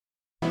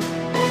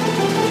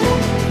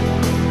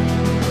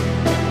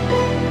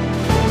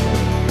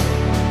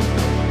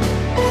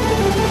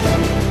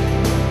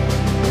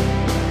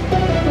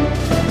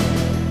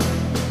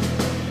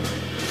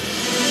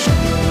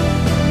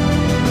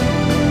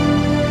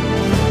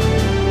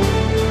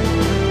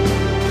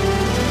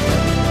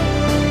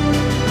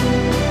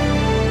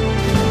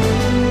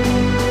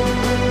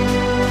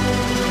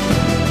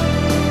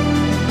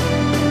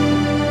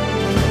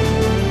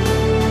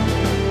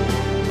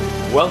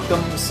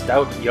Welcome,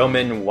 stout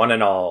yeomen one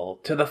and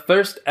all, to the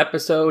first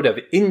episode of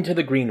Into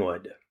the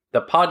Greenwood,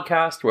 the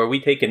podcast where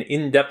we take an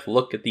in-depth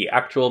look at the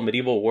actual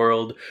medieval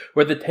world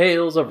where the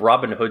tales of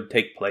Robin Hood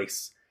take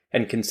place,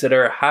 and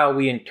consider how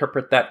we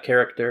interpret that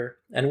character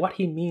and what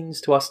he means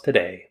to us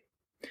today.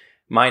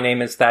 My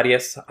name is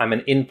Thaddeus. I'm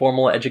an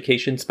informal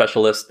education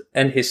specialist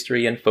and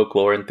history and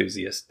folklore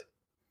enthusiast.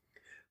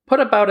 Put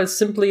about as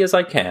simply as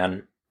I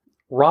can,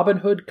 Robin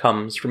Hood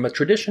comes from a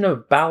tradition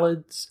of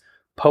ballads,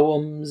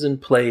 poems,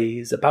 and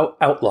plays about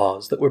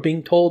outlaws that were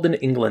being told in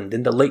England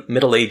in the late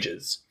Middle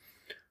Ages,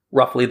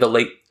 roughly the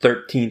late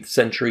 13th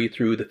century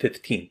through the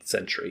 15th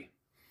century.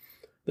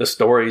 The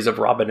stories of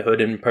Robin Hood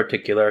in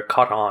particular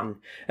caught on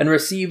and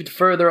received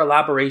further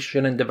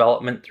elaboration and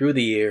development through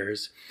the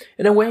years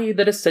in a way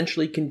that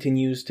essentially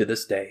continues to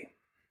this day.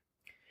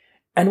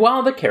 And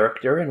while the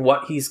character and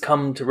what he's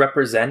come to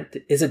represent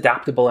is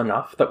adaptable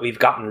enough that we've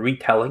gotten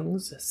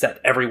retellings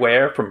set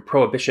everywhere from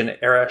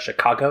Prohibition-era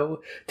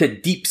Chicago to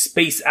deep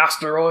space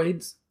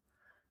asteroids,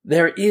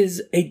 there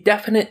is a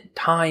definite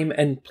time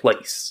and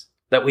place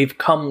that we've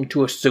come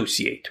to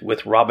associate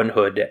with Robin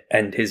Hood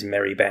and his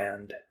merry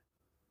band.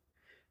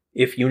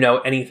 If you know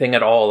anything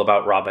at all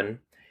about Robin,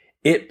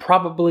 it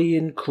probably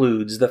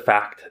includes the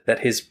fact that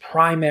his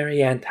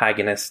primary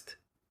antagonist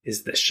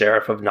is the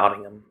Sheriff of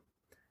Nottingham,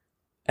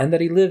 and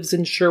that he lives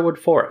in Sherwood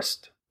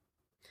Forest.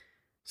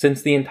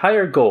 Since the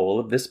entire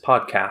goal of this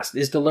podcast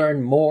is to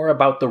learn more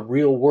about the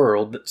real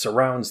world that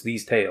surrounds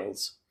these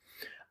tales,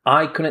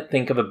 I couldn't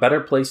think of a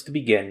better place to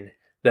begin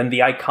than the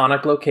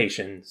iconic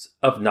locations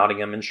of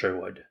Nottingham and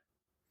Sherwood.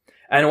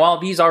 And while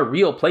these are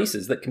real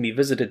places that can be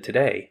visited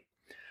today,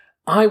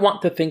 I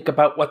want to think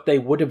about what they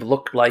would have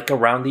looked like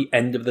around the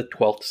end of the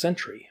 12th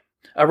century,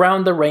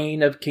 around the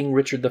reign of King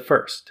Richard I,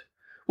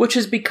 which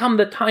has become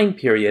the time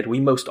period we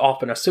most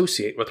often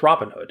associate with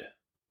Robin Hood.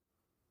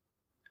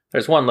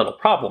 There's one little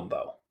problem,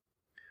 though.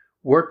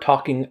 We're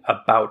talking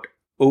about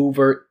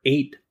over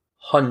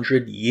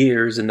 800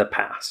 years in the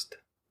past.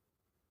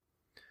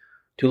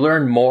 To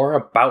learn more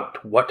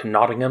about what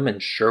Nottingham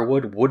and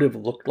Sherwood would have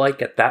looked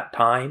like at that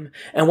time,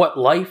 and what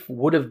life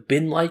would have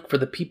been like for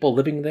the people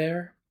living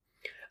there,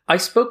 I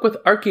spoke with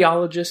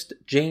archaeologist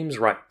James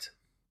Wright.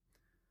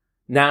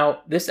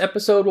 Now, this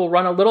episode will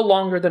run a little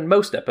longer than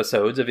most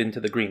episodes of Into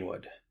the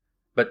Greenwood,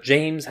 but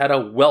James had a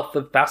wealth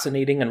of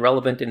fascinating and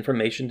relevant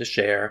information to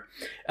share,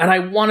 and I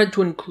wanted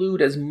to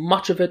include as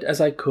much of it as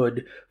I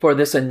could for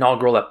this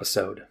inaugural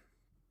episode.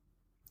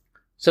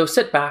 So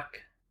sit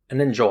back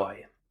and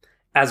enjoy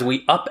as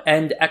we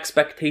upend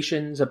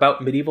expectations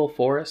about medieval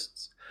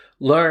forests,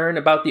 learn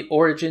about the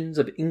origins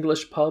of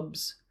English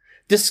pubs,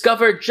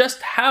 discover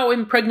just how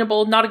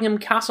impregnable Nottingham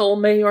Castle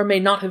may or may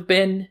not have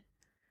been,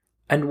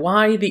 and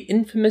why the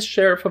infamous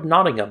Sheriff of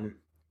Nottingham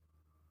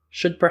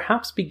should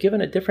perhaps be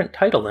given a different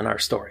title in our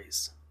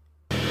stories.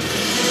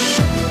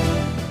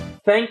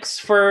 Thanks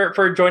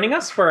for joining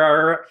us for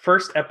our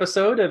first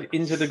episode of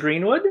Into the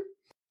Greenwood.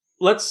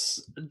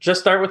 Let's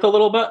just start with a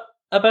little bit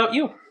about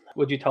you.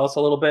 Would you tell us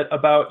a little bit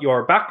about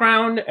your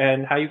background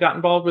and how you got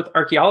involved with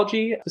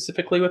archaeology,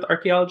 specifically with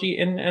archaeology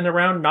in and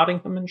around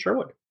Nottingham and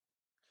Sherwood?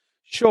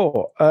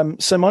 Sure.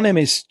 So my name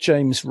is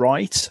James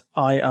Wright.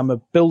 I am a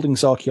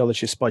buildings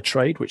archaeologist by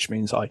trade, which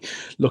means I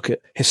look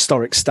at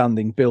historic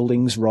standing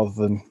buildings rather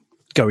than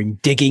going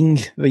digging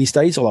these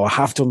days, although I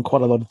have done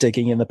quite a lot of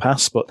digging in the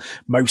past, but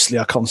mostly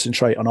I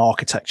concentrate on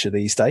architecture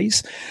these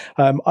days.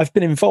 I've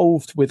been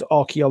involved with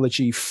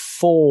archaeology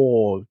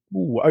for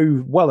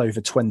well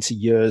over 20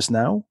 years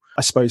now.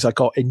 I suppose I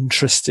got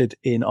interested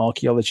in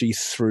archaeology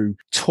through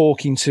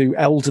talking to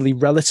elderly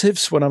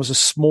relatives when I was a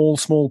small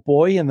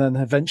boy, and then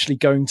eventually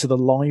going to the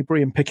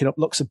library and picking up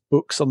lots of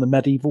books on the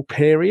medieval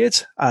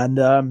period, and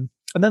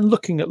then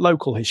looking at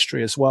local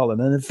history as well, and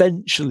then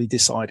eventually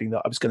deciding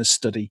that I was going to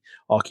study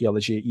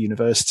archaeology at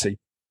university.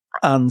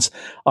 And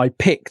I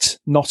picked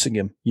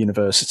Nottingham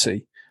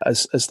University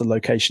as the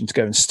location to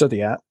go and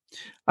study at.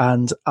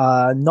 And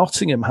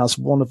Nottingham has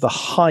one of the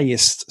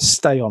highest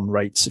stay-on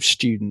rates of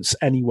students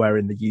anywhere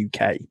in the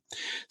UK.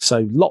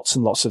 So lots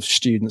and lots of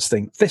students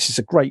think this is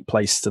a great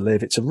place to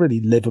live. It's a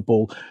really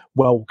livable,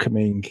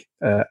 welcoming,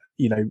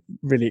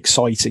 really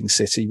exciting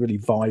city, really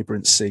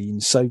vibrant scene.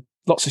 So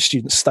lots of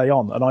students stay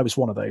on, and I was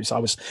one of those. I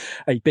was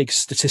a big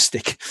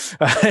statistic,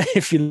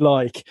 if you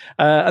like.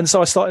 And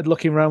so I started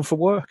looking around for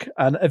work,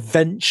 and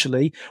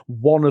eventually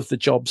one of the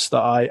jobs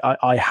that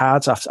I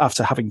had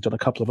after having done a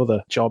couple of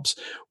other jobs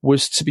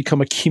was to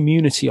become a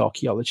community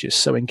archaeologist.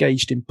 So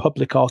engaged in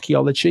public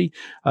archaeology,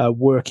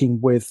 working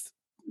with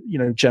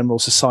general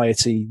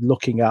society,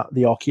 looking at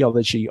the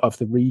archaeology of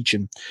the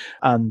region.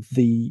 And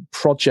the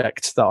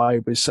project that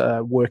I was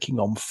working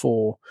on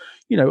for,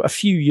 a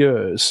few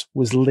years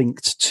was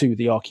linked to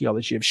the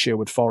archaeology of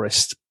Sherwood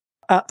Forest.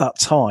 At that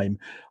time,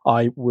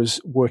 I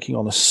was working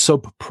on a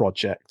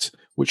sub-project,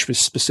 which was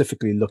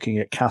specifically looking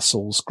at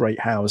castles, great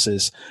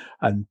houses,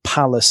 and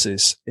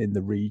palaces in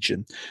the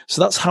region.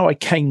 So that's how I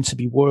came to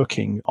be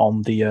working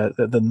on the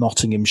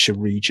Nottinghamshire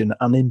region,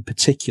 and in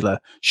particular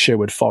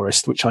Sherwood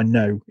Forest, which I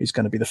know is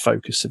going to be the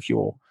focus of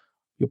your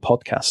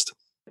podcast.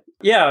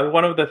 Yeah,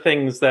 one of the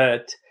things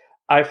that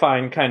I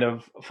find kind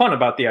of fun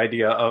about the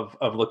idea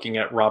of looking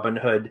at Robin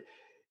Hood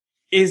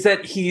is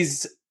that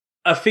he's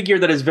a figure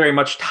that is very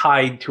much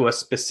tied to a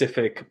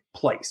specific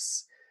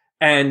place.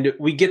 And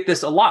we get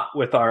this a lot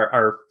with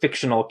our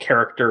fictional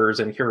characters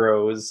and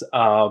heroes.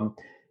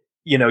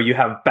 You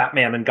have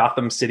Batman in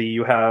Gotham City,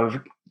 you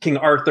have King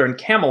Arthur in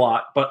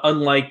Camelot, but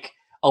unlike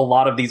a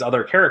lot of these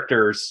other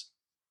characters,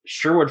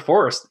 Sherwood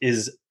Forest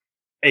is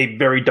a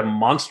very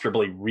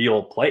demonstrably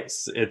real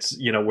place. It's,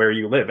 where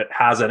you live. It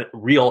has a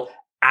real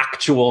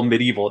actual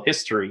medieval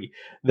history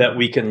that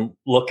we can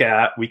look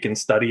at, we can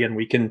study, and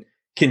we can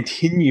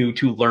continue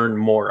to learn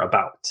more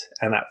about.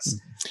 And that's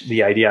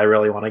the idea I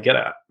really want to get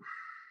at.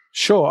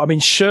 Sure. I mean,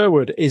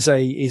 Sherwood is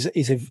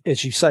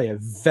as you say, a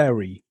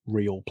very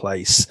real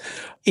place.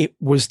 It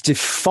was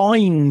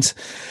defined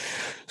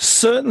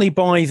certainly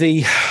by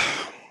the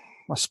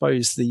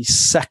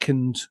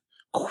second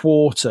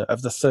quarter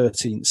of the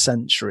 13th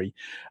century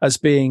as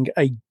being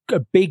a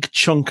big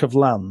chunk of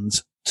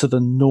land to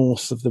the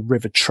north of the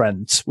River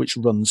Trent, which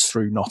runs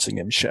through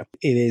Nottinghamshire.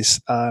 It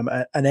is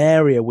an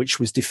area which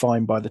was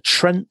defined by the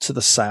Trent to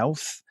the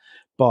south,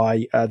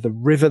 by the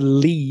River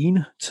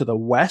Leen to the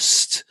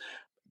west,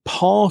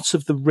 part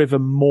of the River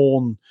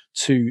Morn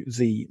to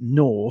the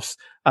north,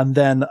 and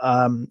then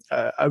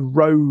a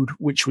road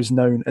which was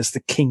known as the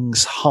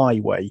King's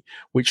Highway,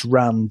 which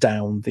ran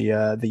down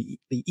the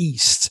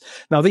east.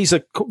 Now, these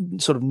are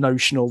sort of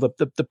notional.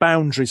 The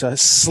boundaries are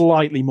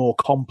slightly more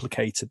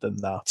complicated than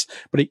that,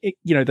 but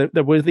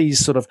there were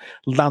these sort of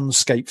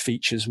landscape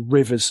features,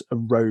 rivers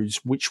and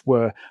roads, which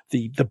were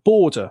the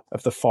border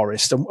of the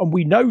forest, and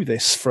we know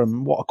this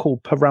from what are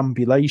called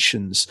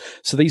perambulations.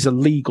 So these are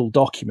legal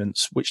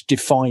documents which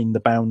define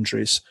the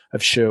boundaries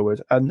of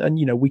Sherwood, and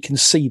we can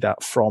see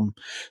that from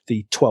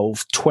the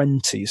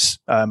 1220s,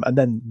 and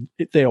then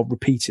they are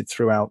repeated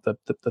throughout the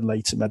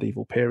later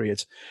medieval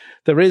period.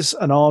 There is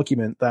an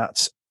argument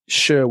that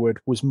Sherwood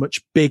was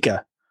much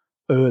bigger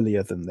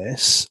earlier than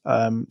this,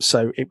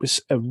 so it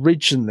was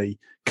originally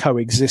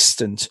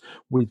coexistent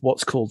with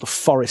what's called the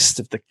Forest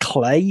of the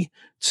Clay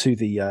to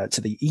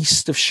the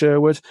east of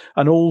Sherwood,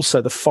 and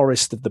also the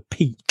Forest of the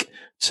Peak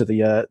to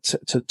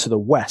the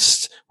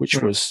west,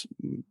 which was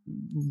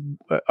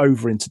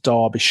over into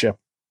Derbyshire.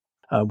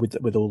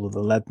 With all of the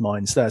lead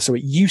mines there. So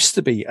it used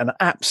to be an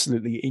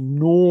absolutely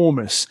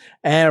enormous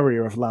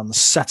area of land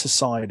set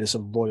aside as a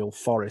royal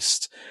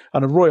forest.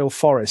 And a royal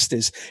forest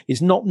is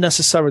not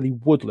necessarily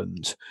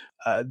woodland.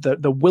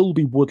 There will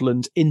be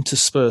woodland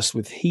interspersed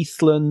with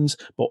heathland,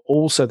 but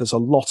also there's a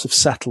lot of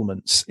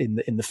settlements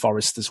in the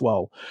forest as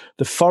well.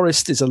 The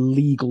forest is a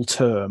legal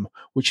term,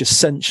 which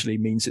essentially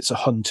means it's a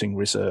hunting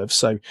reserve.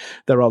 So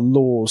there are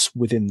laws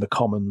within the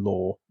common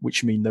law,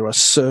 which mean there are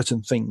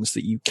certain things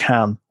that you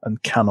can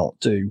and cannot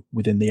do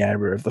within the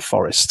area of the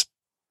forest.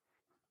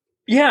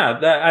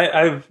 Yeah,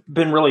 I've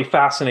been really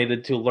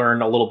fascinated to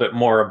learn a little bit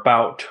more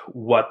about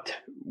what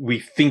we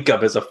think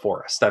of as a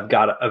forest. I've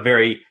got a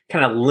very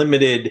kind of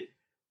limited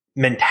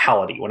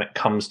mentality when it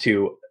comes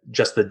to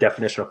just the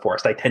definition of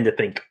forest. I tend to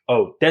think,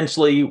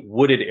 densely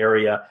wooded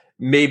area,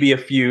 maybe a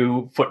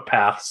few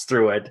footpaths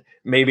through it,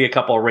 maybe a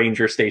couple of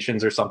ranger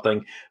stations or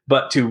something.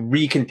 But to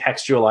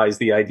recontextualize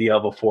the idea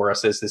of a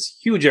forest as this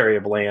huge area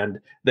of land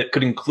that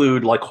could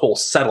include like whole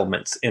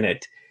settlements in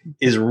it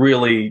is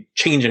really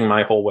changing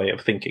my whole way of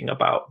thinking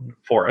about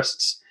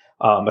forests,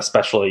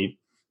 especially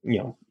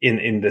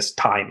in this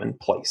time and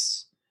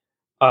place.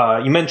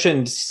 You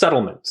mentioned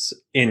settlements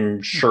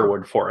in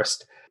Sherwood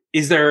Forest.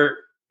 Is there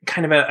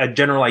kind of a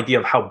general idea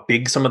of how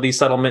big some of these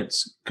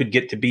settlements could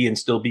get to be and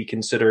still be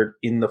considered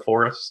in the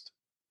forest?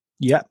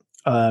 Yeah.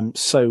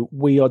 So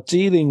we are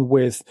dealing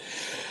with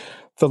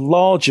the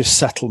largest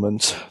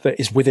settlement that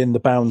is within the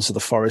bounds of the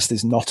forest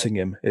is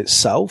Nottingham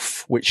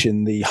itself, which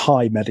in the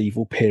high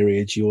medieval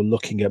period, you're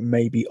looking at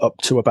maybe up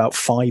to about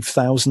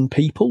 5,000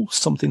 people,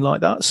 something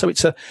like that. So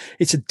it's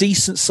a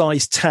decent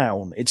sized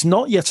town. It's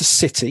not yet a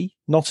city.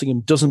 Nottingham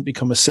doesn't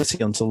become a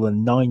city until the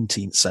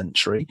 19th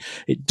century.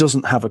 It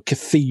doesn't have a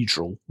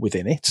cathedral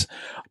within it,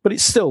 but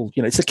it's still,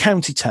 it's a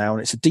county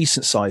town. It's a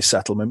decent sized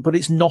settlement, but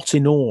it's not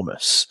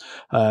enormous.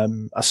 I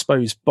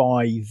suppose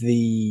by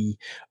the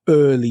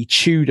early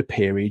Tudor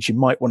period, you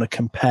might want to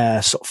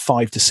compare sort of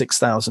 5,000 to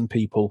 6,000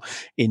 people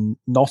in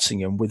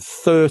Nottingham with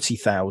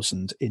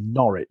 30,000 in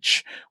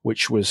Norwich,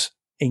 which was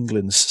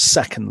England's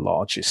second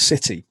largest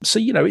city. So,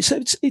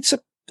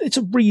 it's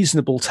a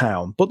reasonable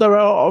town, but there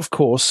are, of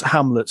course,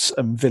 hamlets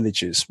and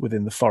villages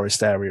within the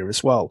forest area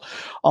as well.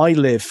 I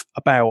live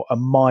about a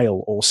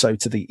mile or so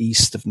to the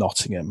east of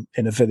Nottingham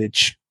in a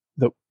village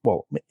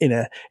in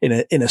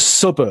a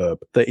suburb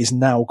that is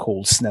now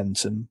called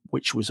Sneinton,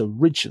 which was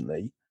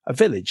originally a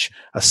village,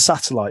 a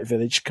satellite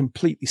village,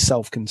 completely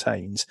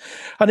self-contained.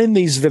 And in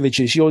these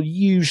villages, you're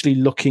usually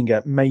looking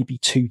at maybe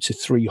 200 to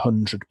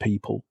 300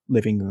 people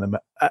living in them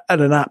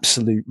at an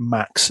absolute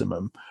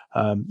maximum.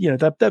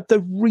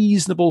 They're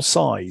reasonable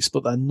size,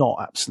 but they're not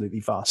absolutely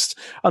vast.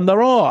 And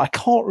I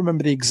can't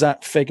remember the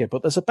exact figure,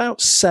 but there's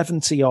about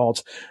 70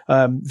 odd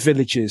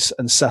villages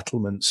and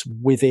settlements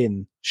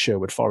within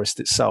Sherwood Forest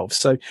itself.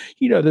 So,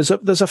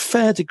 there's a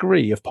fair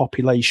degree of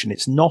population.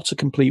 It's not a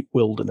complete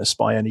wilderness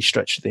by any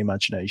stretch of the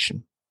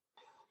imagination.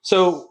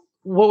 So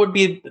what would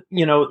be,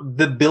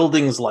 the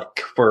buildings like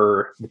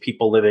for the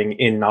people living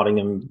in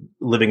Nottingham,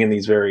 living in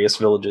these various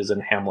villages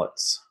and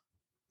hamlets?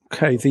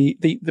 Okay,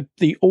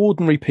 the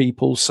ordinary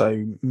people,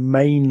 so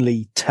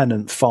mainly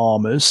tenant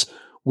farmers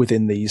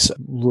within these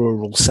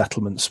rural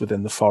settlements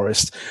within the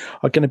forest,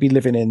 are going to be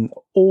living in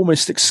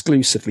almost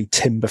exclusively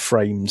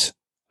timber-framed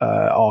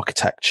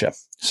architecture.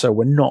 So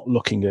we're not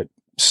looking at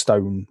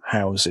stone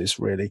houses,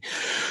 really.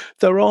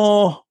 There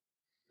are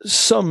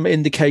some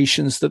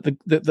indications that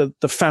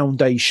the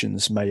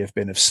foundations may have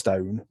been of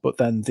stone, but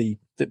then the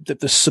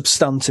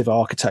substantive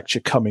architecture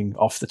coming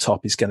off the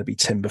top is going to be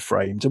timber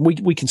framed, and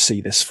we can see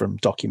this from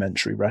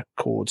documentary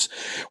records.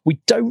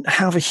 We don't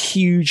have a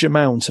huge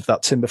amount of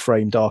that timber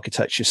framed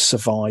architecture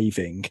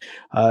surviving.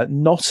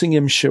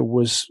 Nottinghamshire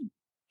was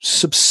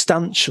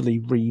substantially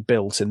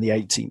rebuilt in the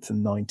 18th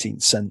and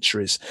 19th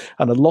centuries,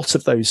 and a lot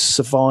of those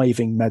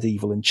surviving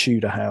medieval and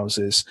Tudor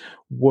houses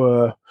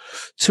were,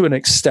 to an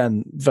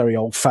extent, very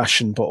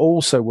old-fashioned, but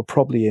also were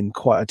probably in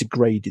quite a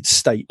degraded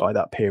state by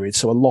that period,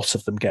 so a lot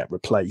of them get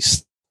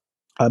replaced.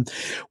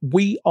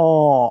 We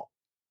are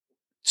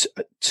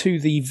to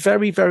the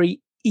very,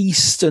 very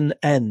eastern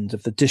end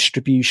of the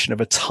distribution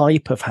of a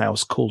type of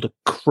house called a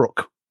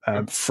crook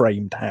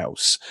framed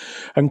house,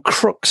 and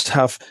crooks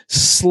have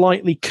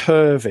slightly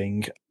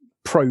curving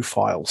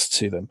profiles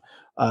to them,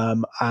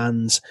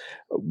 and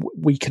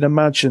we can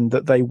imagine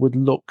that they would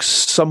look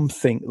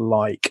something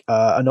like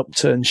an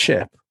upturned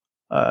ship,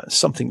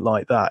 something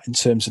like that in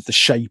terms of the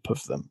shape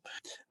of them,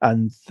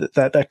 and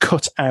they're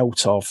cut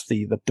out of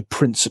the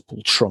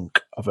principal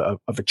trunk of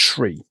a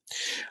tree,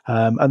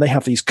 and they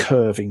have these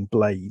curving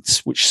blades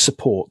which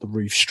support the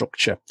roof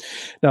structure.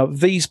 Now,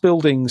 these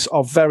buildings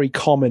are very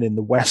common in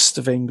the west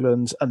of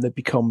England, and they've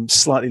become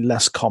slightly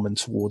less common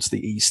towards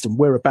the east, and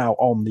we're about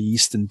on the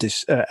eastern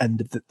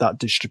end of that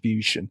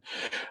distribution.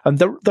 And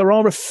there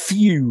are a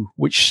few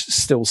which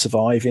still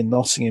survive in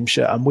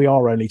Nottinghamshire, and we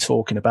are only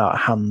talking about a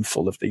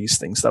handful of these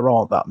things. There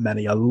aren't that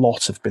many. A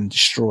lot have been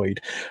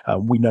destroyed.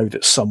 We know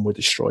that some were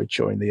destroyed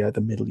during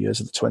the middle years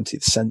of the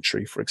 20th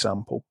century, for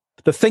example.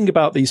 The thing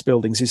about these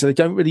buildings is they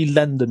don't really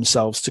lend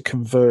themselves to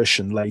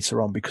conversion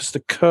later on, because the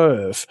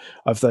curve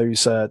of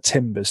those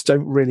timbers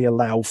don't really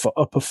allow for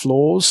upper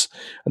floors.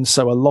 And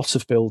so a lot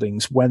of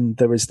buildings, when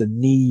there is the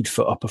need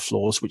for upper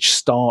floors, which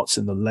starts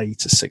in the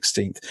later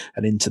 16th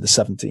and into the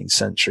 17th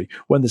century,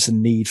 when there's a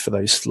need for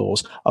those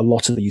floors, a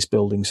lot of these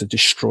buildings are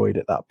destroyed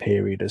at that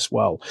period as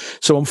well.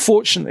 So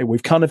unfortunately,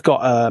 we've kind of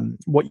got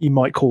what you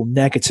might call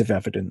negative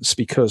evidence,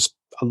 because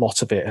a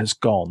lot of it has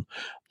gone.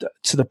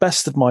 To the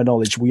best of my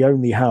knowledge, we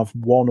only have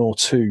one or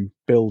two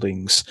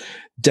buildings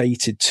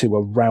dated to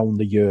around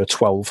the year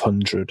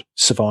 1200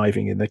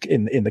 surviving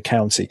in the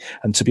county.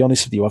 And to be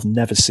honest with you, I've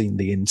never seen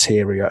the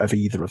interior of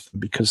either of them,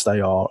 because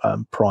they are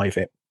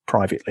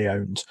privately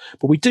owned.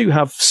 But we do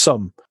have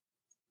some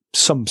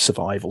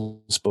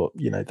survivals, but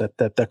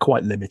they're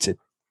quite limited.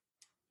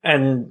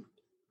 And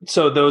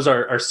so those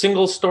are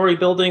single story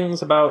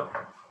buildings. About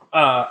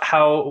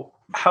how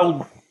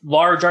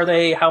large are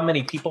they? How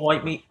many people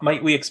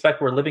might we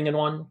expect were living in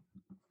one?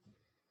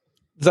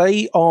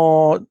 They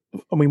are,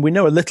 we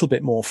know a little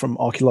bit more from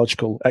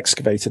archaeological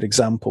excavated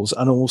examples,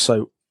 and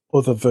also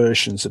other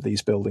versions of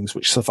these buildings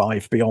which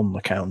survive beyond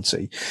the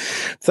county.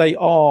 They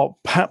are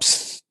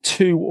perhaps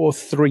 2 or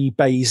 3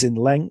 bays in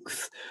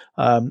length.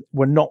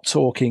 We're not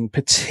talking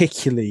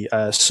particularly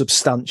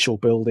substantial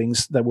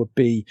buildings. They would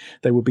be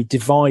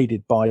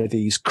divided by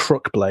these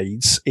crook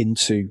blades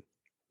into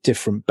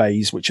different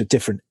bays, which are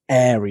different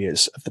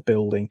areas of the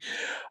building.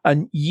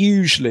 And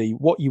usually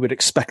what you would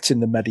expect in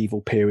the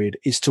medieval period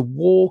is to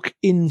walk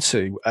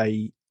into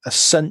a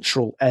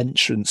central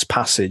entrance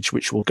passage,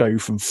 which will go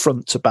from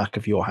front to back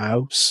of your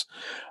house.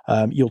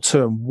 You'll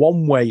turn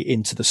one way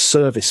into the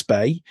service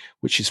bay,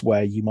 which is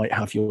where you might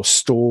have your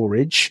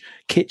storage.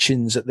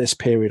 Kitchens at this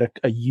period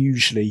are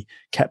usually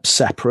kept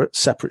separate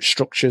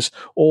structures,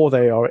 or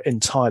they are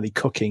entirely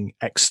cooking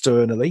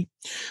externally.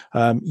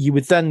 You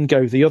would then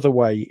go the other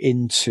way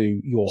into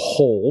your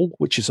hall,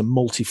 which is a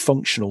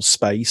multifunctional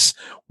space,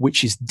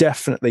 which is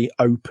definitely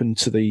open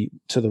to the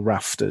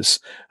rafters,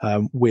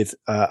 with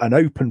an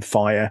open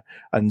fire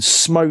and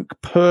smoke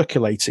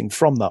percolating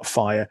from that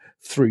fire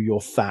through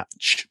your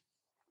thatch.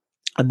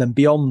 And then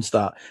beyond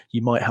that,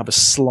 you might have a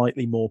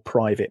slightly more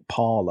private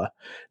parlour.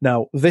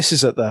 Now, this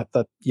is at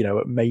the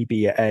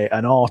maybe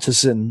an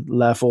artisan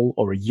level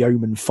or a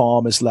yeoman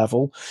farmer's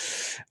level.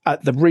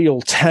 At the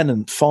real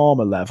tenant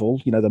farmer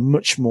level, the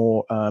much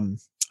more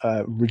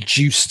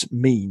reduced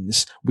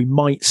means, we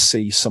might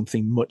see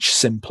something much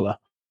simpler,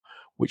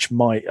 which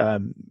might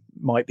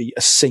be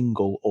a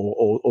single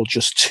or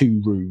just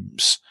 2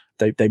 rooms.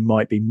 they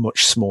might be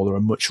much smaller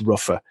and much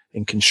rougher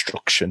in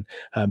construction.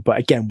 But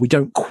again, we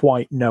don't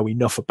quite know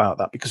enough about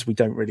that because we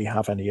don't really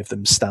have any of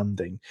them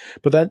standing.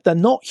 But they're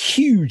not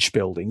huge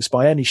buildings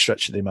by any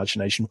stretch of the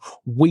imagination.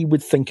 We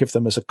would think of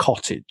them as a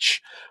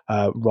cottage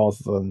rather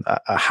than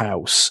a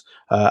house.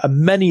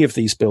 And many of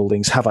these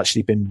buildings have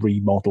actually been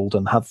remodeled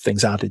and had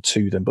things added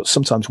to them. But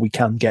sometimes we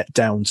can get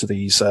down to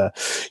these,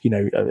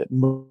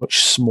 much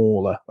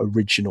smaller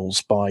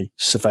originals by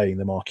surveying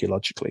them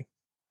archaeologically.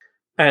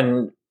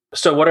 And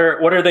so what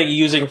are they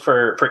using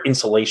for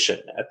insulation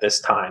at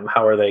this time?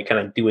 How are they kind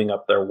of doing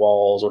up their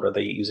walls? What are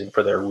they using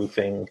for their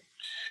roofing?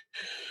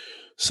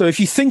 So if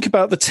you think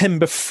about the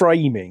timber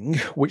framing,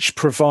 which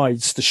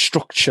provides the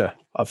structure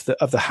of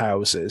the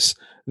houses,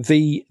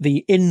 the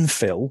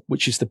infill,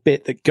 which is the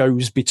bit that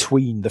goes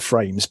between the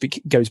frames,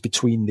 goes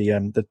between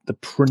the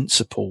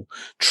principal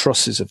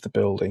trusses of the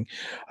building,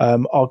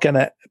 are going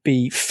to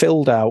be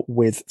filled out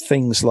with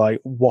things like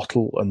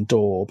wattle and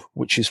daub,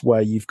 which is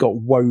where you've got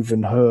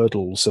woven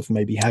hurdles of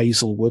maybe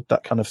hazelwood,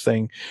 that kind of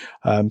thing,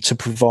 to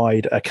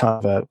provide a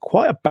kind of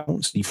quite a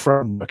bouncy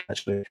framework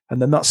actually, and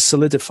then that's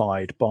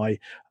solidified by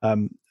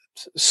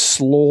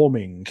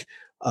slorming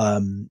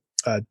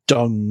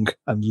dung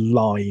and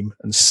lime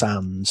and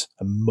sand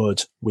and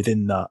mud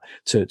within that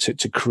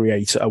to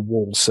create a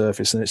wall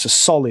surface. And it's a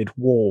solid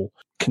wall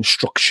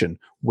construction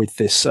with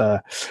this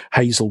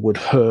hazelwood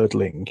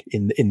hurdling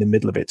in the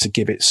middle of it to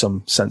give it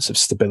some sense of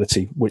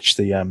stability, which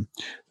the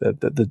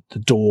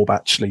daub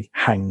actually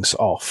hangs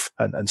off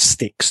and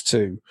sticks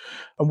to.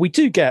 And we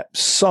do get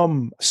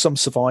some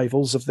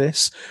survivals of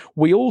this.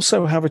 We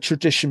also have a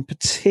tradition,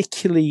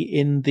 particularly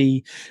in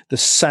the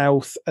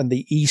south and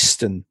the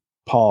eastern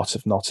part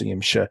of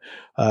Nottinghamshire,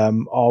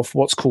 of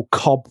what's called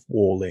cob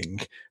walling,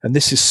 and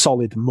this is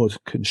solid mud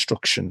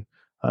construction.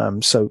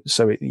 So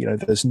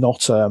there's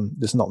not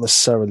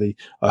necessarily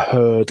a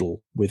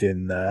hurdle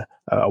within there,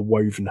 a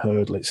woven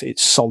hurdle.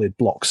 It's solid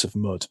blocks of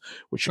mud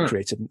which are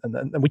created,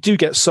 and we do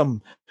get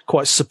some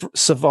quite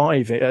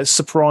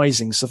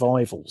surprising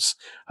survivals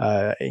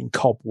in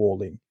cob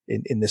walling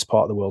in this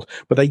part of the world,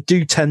 but they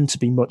do tend to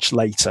be much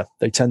later.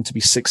 They tend to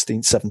be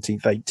 16th,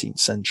 17th, 18th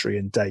century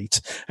in date.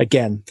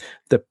 Again,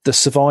 the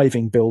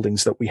surviving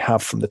buildings that we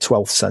have from the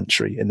 12th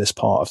century in this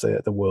part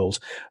of the world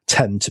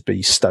tend to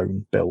be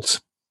stone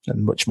built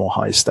and much more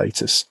high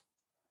status.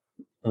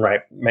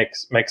 Right.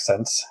 Makes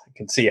sense. I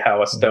can see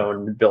how a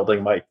stone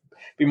building might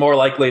be more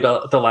likely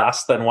to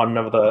last than one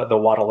of the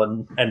wattle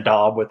and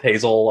daub with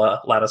hazel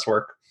lattice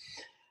work.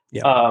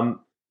 Yeah.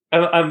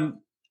 I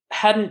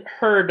hadn't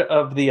heard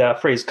of the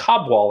phrase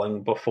cob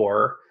walling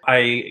before.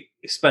 I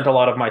spent a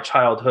lot of my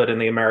childhood in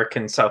the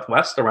American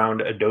Southwest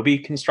around adobe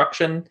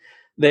construction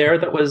there,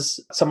 that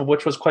was some of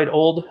which was quite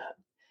old.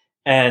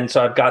 And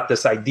so I've got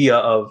this idea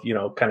of,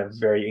 kind of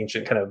very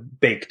ancient, kind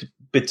of baked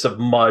bits of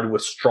mud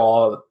with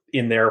straw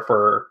in there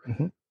for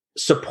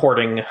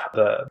supporting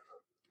the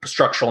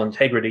structural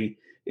integrity.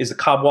 Is the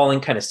cob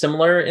walling kind of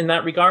similar in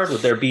that regard?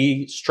 Would there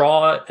be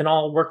straw and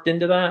all worked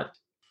into that?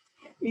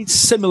 It's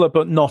similar,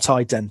 but not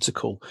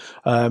identical.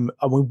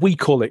 We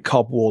call it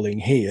cob walling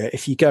here.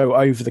 If you go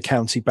over the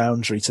county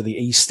boundary to the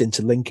east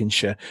into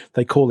Lincolnshire,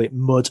 they call it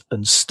mud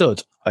and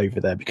stud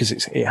over there because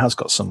it has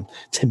got some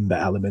timber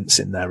elements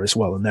in there as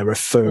well. And they're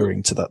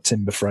referring to that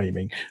timber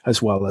framing as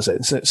well as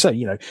it.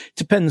 So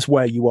depends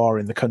where you are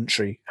in the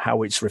country,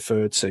 how it's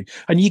referred to.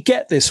 And you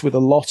get this with a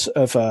lot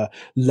of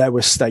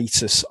lower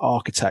status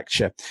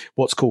architecture,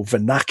 what's called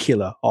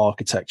vernacular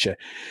architecture.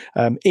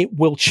 It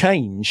will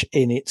change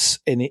in its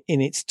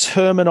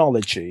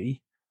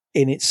terminology,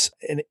 in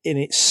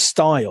its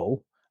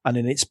style, and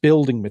in its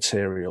building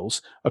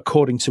materials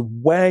according to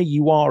where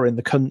you are in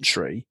the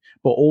country,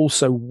 but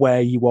also where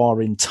you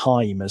are in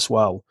time as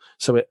well.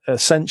 So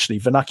essentially,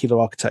 vernacular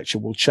architecture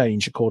will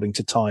change according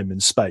to time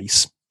and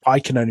space. I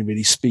can only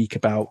really speak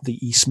about the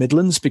East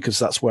Midlands because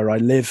that's where I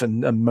live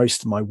and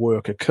most of my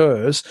work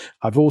occurs.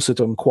 I've also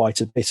done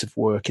quite a bit of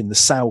work in the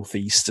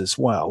Southeast as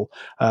well.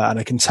 And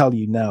I can tell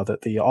you now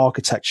that the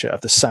architecture of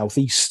the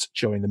Southeast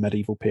during the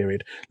medieval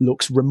period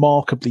looks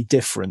remarkably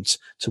different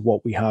to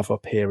what we have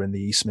up here in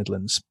the East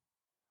Midlands.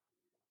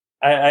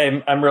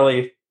 I'm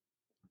really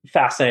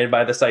fascinated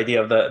by this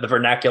idea of the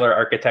vernacular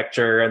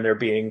architecture and there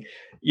being,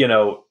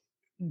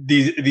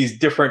 these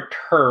different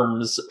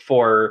terms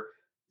for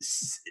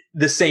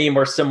the same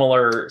or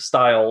similar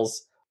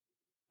styles.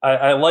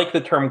 I like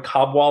the term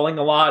cob walling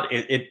a lot.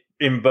 It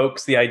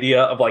invokes the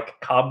idea of like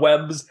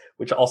cobwebs,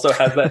 which also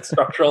has that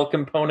structural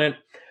component.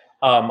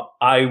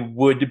 I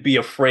would be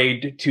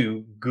afraid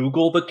to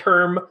Google the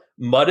term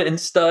mud and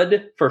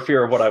stud for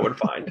fear of what I would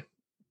find.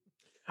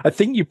 I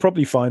think you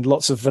probably find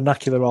lots of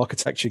vernacular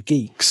architecture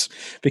geeks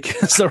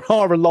because there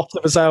are a lot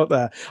of us out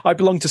there. I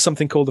belong to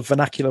something called the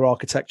Vernacular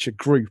Architecture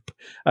Group,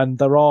 and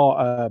there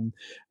are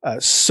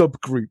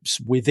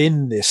subgroups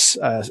within this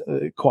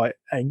quite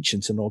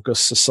ancient and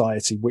august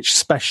society which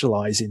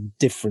specialize in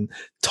different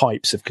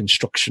types of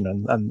construction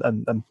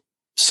and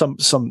some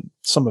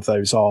of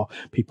those are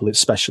people that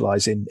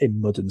specialize in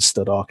mud and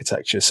stud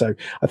architecture. So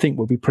I think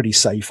we'll be pretty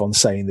safe on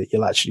saying that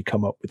you'll actually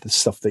come up with the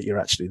stuff that you're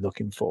actually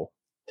looking for.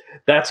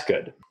 That's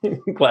good.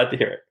 Glad to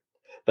hear it.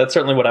 That's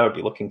certainly what I would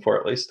be looking for,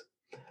 at least.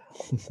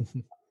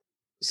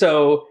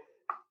 So,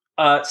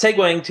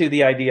 segueing to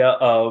the idea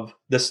of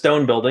the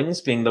stone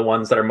buildings being the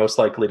ones that are most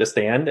likely to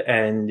stand,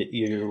 and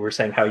you were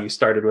saying how you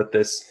started with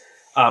this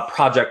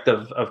project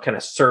of kind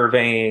of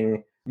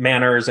surveying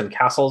manors and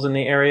castles in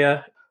the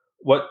area.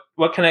 What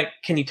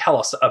can you tell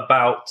us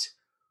about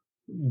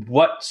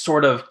what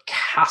sort of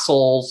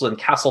castles and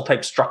castle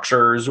type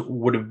structures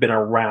would have been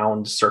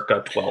around circa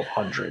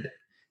 1200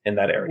 in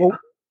that area? Well,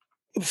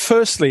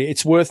 firstly,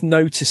 it's worth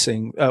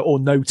noting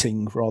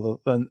rather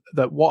than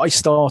that what I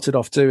started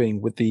off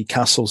doing with the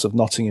Castles of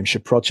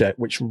Nottinghamshire project,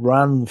 which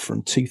ran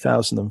from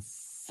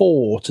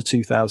 2004 to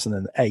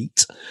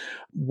 2008,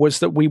 was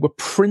that we were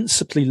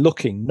principally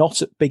looking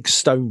not at big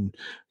stone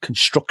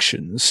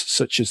constructions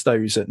such as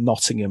those at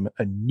Nottingham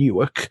and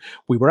Newark.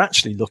 We were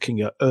actually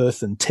looking at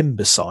earth and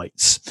timber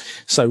sites.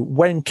 So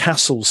when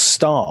castles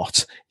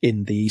start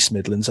in the East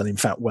Midlands, and in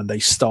fact when they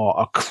start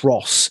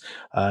across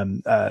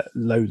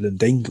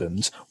lowland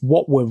England,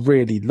 what we're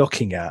really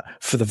looking at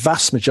for the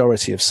vast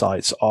majority of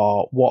sites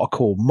are what are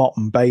called Motte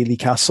and Bailey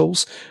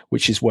castles,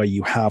 which is where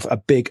you have a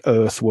big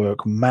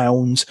earthwork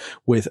mound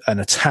with an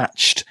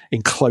attached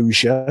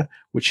enclosure,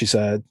 which is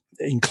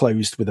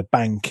enclosed with a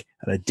bank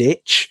and a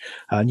ditch.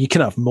 And you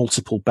can have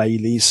multiple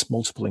baileys,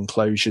 multiple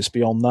enclosures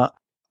beyond that.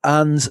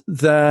 And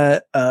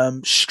their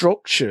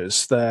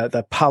structures,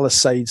 their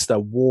palisades, their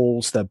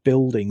walls, their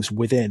buildings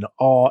within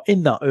are,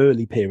 in that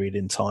early period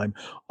in time,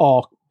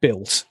 are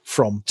built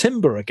from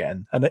timber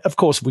again. And of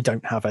course, we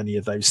don't have any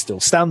of those still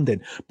standing,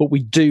 but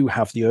we do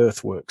have the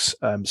earthworks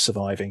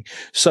surviving.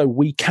 So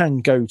we can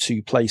go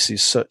to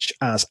places such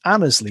as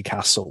Annesley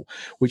Castle,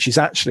 which is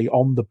actually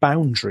on the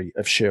boundary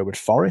of Sherwood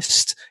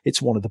Forest.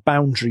 It's one of the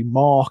boundary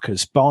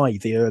markers by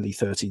the early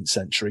 13th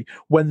century,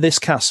 when this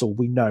castle,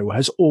 we know,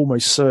 has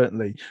almost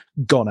certainly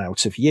gone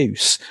out of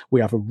use.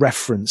 We have a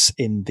reference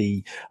in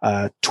the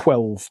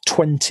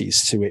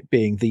 1220s to it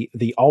being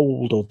the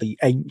old or the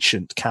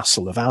ancient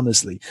castle of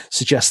Annesley,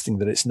 suggesting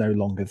that it's no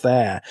longer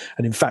there.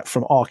 And in fact,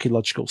 from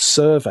archaeological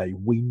survey,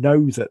 we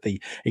know that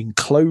the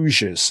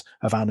enclosures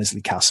of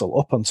Annesley Castle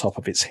up on top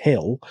of its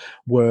hill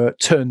were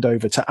turned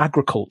over to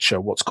agriculture,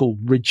 what's called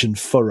ridge and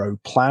furrow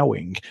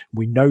ploughing.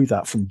 We know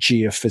that from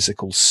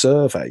geophysical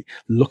survey,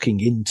 looking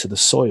into the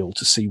soil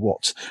to see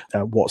what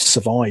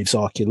survives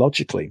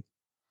archaeologically.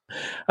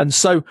 And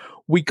so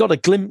we got a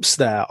glimpse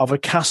there of a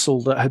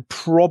castle that had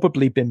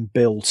probably been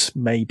built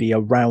maybe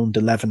around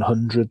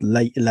 1100,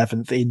 late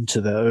 11th into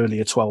the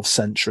earlier 12th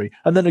century,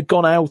 and then had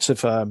gone out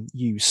of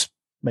use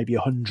maybe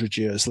 100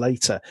 years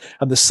later.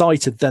 And the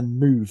site had then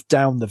moved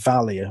down the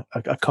valley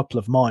a couple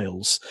of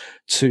miles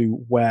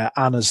to where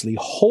Annesley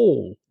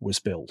Hall was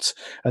built.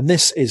 And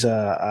this is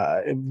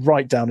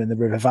right down in the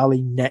River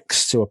Valley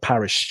next to a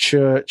parish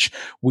church.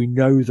 We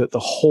know that the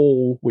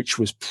hall, which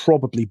was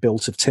probably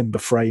built of timber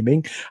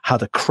framing,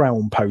 had a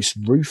crown post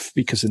roof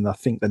because in, I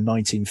think, the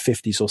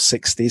 1950s or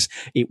 60s,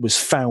 it was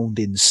found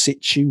in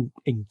situ,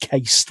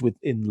 encased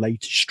within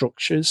later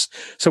structures.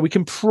 So we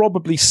can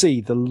probably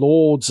see the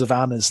lords of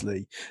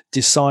Annesley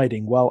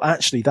deciding, well,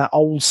 actually, that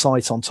old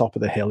site on top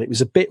of the hill, it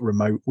was a bit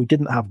remote. We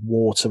didn't have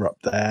water up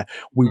there.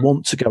 We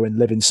want to go and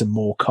live in some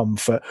more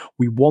comfort.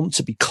 We want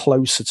to be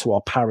closer to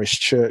our parish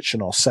church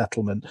and our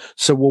settlement.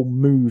 So we'll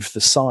move the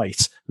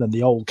site. Then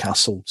the old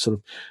castle sort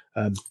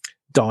of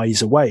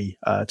dies away,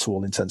 to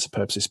all intents and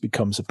purposes,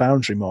 becomes a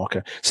boundary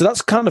marker. So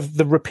that's kind of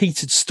the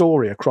repeated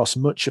story across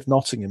much of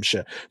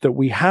Nottinghamshire, that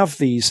we have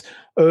these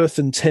earth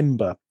and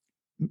timber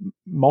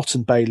Motte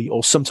and Bailey,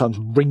 or sometimes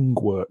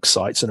ringwork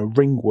sites. And a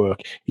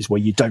ringwork is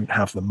where you don't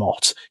have the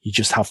motte, you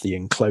just have the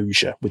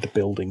enclosure with the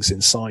buildings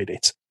inside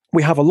it.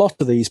 We have a lot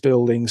of these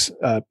buildings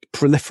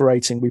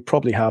proliferating. We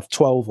probably have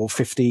 12 or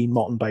 15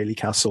 Motte and Bailey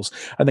castles,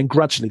 and then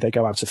gradually they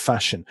go out of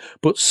fashion.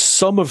 But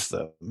some of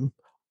them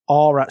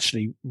are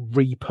actually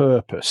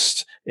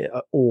repurposed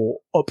or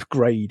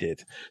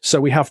upgraded. So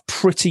we have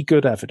pretty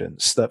good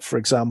evidence that, for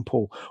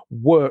example,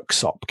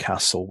 Worksop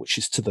Castle, which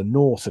is to the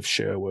north of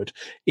Sherwood,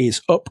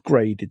 is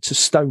upgraded to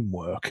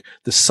stonework.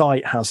 The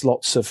site has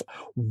lots of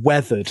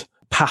weathered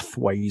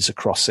pathways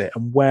across it,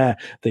 and where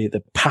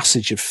the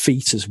passage of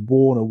feet has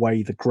worn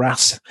away the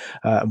grass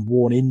and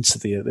worn into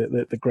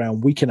the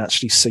ground, we can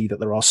actually see that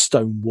there are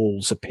stone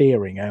walls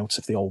appearing out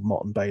of the old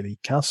Motte and Bailey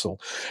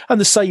castle.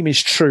 And the same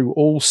is true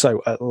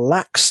also at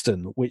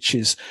Laxton, which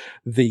is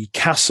the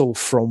castle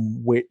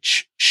from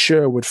which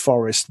Sherwood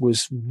Forest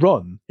was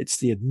run. It's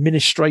the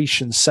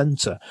administration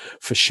centre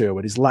for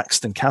Sherwood, is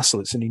Laxton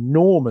Castle. It's an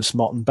enormous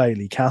Motte and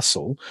Bailey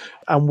castle,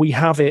 and we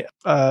have it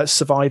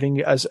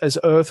surviving as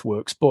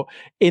earthworks, but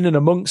in and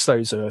amongst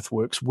those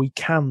earthworks, we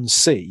can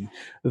see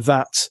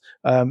that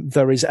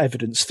there is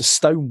evidence for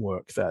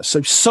stonework there.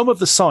 So some of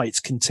the sites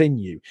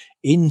continue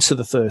into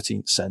the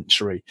 13th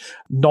century.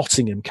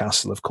 Nottingham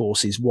Castle, of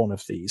course, is one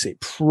of these. It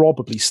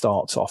probably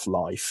starts off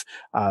life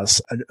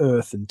as an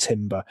earth and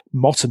timber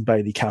Motte and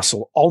Bailey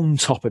Castle on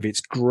top of its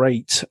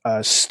great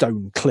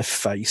stone cliff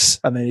face,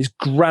 and then is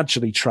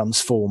gradually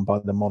transformed by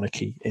the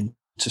monarchy into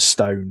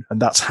stone. And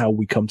that's how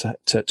we come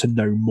to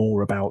know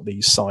more about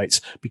these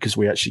sites, because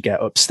we actually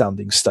get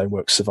upstanding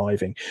stonework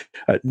surviving.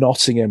 At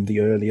Nottingham, the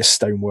earliest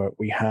stonework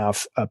we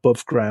have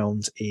above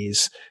ground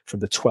is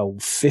from the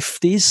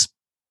 1250s.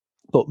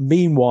 But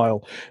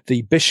meanwhile,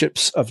 the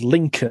bishops of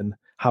Lincoln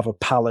have a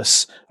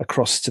palace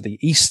across to the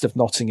east of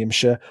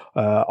Nottinghamshire,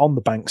 on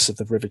the banks of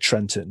the River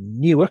Trent at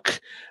Newark,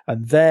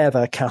 and there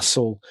their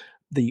castle,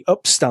 the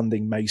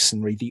upstanding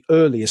masonry, the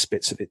earliest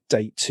bits of it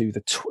date to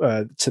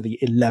the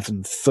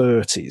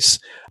 1130s.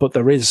 But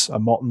there is a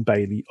Motte and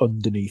Bailey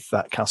underneath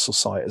that castle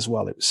site as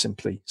well. It was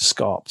simply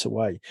scarped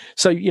away.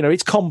 So,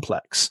 it's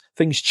complex.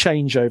 Things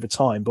change over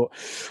time, but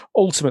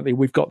ultimately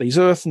we've got these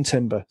earth and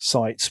timber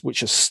sites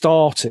which are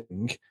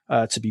starting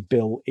to be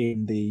built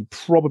in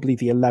probably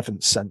the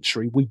 11th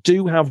century. We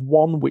do have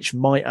one which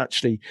might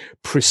actually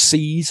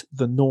precede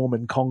the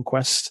Norman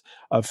conquest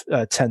of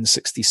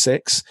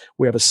 1066.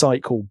 We have a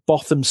site called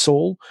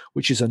Bothamsall,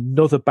 which is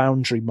another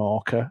boundary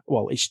marker.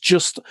 Well, it's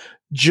just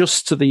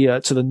to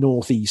the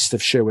northeast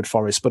of Sherwood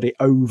Forest, but it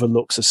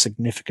overlooks a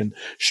significant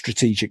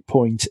strategic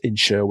point in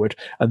Sherwood.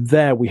 And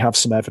there we have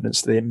some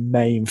evidence that it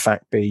may in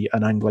fact be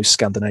an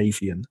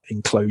Anglo-Scandinavian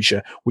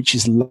enclosure, which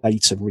is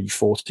later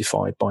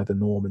refortified by the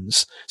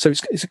Normans. So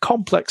it's a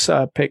complex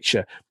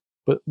picture.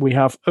 But we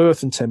have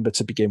earth and timber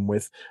to begin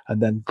with,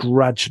 and then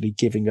gradually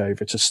giving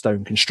over to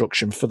stone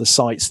construction for the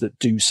sites that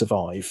do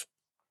survive.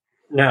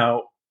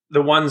 Now,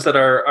 the ones that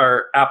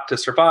are apt to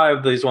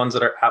survive, these ones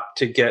that are apt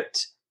to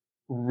get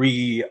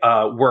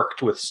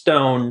reworked with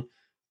stone,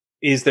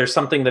 is there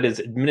something that is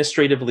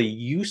administratively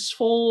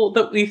useful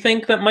that we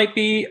think that might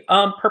be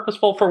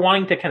purposeful for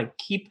wanting to kind of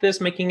keep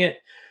this, making it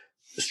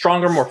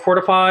stronger, more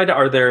fortified?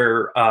 Are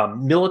there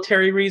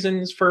military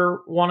reasons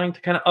for wanting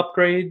to kind of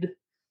upgrade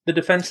the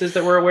defenses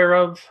that we're aware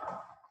of?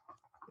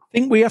 I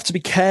think we have to be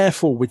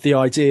careful with the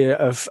idea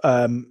of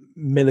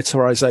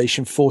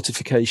militarization,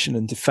 fortification,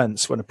 and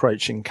defense when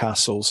approaching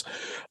castles.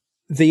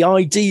 The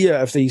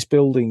idea of these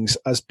buildings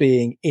as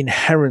being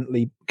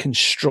inherently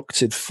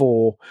constructed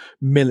for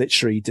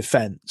military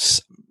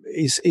defense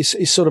is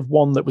sort of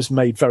one that was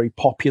made very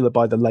popular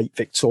by the late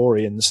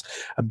Victorians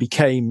and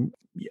became,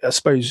 I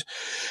suppose,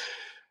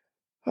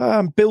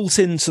 built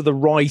into the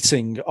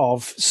writing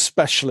of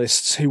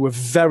specialists who were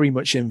very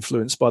much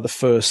influenced by the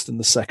First and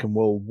the Second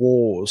World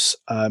Wars.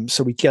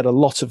 So we get a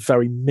lot of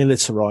very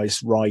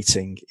militarized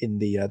writing in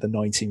the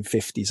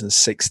 1950s and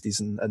 60s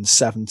and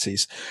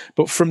 70s.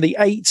 But from the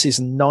 80s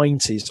and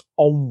 90s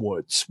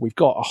onwards, we've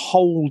got a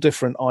whole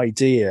different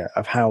idea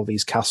of how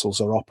these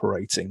castles are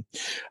operating.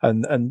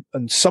 And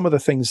some of the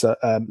things that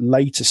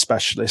later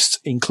specialists,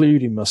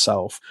 including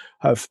myself,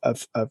 have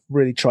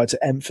really tried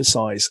to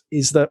emphasize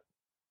is that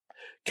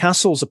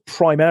castles are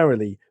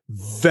primarily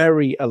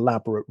very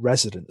elaborate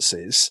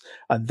residences,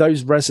 and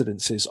those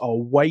residences are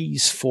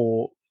ways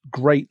for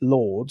great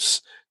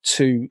lords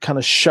to kind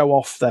of show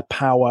off their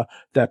power,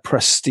 their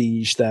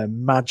prestige, their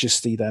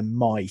majesty, their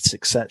might,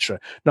 etc.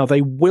 Now,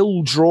 they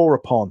will draw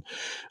upon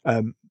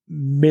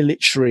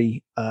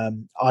military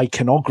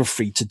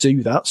iconography to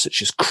do that,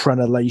 such as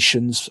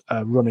crenellations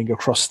running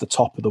across the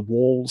top of the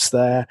walls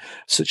there,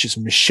 such as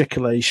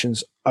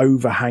machicolations,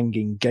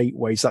 overhanging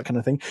gateways, that kind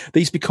of thing.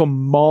 These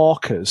become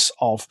markers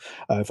of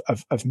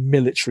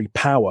military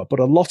power,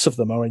 but a lot of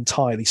them are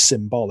entirely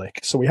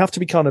symbolic. So we have to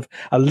be kind of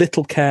a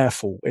little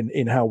careful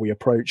in how we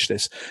approach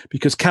this,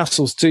 because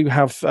castles do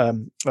have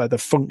the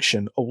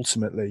function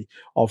ultimately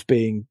of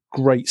being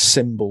great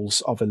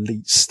symbols of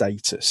elite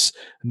status,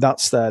 and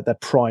that's their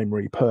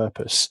primary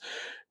purpose.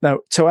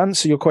 Now, to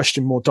answer your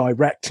question more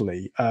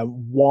directly,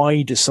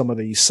 why do some of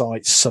these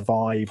sites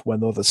survive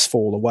when others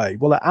fall away?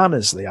 Well, at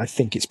Annesley, I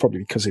think it's probably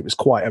because it was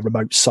quite a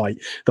remote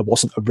site. There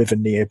wasn't a river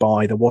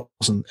nearby. There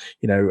wasn't,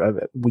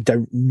 we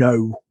don't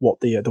know what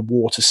the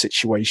water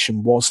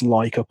situation was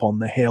like up on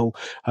the hill.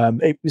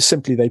 It was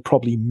simply they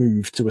probably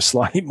moved to a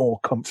slightly more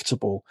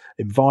comfortable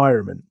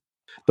environment.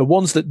 The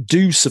ones that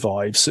do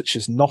survive, such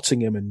as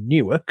Nottingham and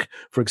Newark,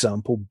 for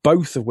example,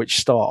 both of which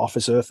start off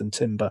as earth and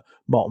timber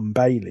Motte and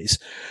Baileys,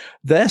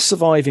 they're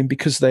surviving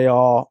because they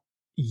are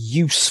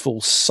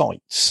useful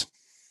sites.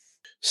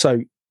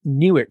 So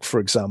Newark, for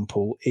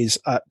example, is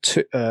at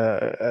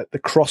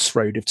the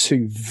crossroad of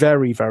two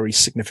very, very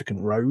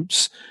significant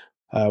roads.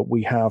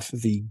 We have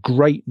the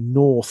Great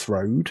North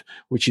Road,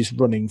 which is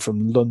running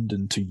from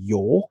London to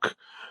York.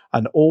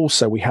 And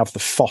also we have the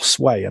Fosse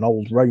Way, an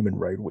old Roman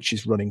road, which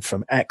is running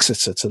from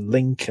Exeter to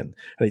Lincoln.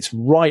 And it's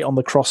right on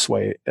the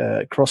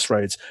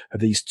crossroads of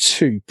these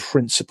two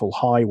principal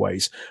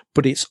highways.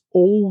 But it's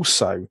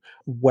also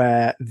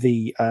where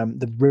the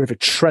River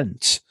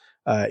Trent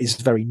is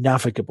very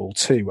navigable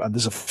too. And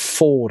there's a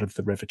ford of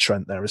the River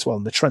Trent there as well.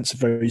 And the Trent's a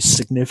very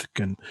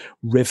significant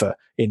river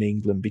in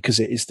England because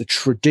it is the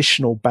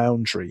traditional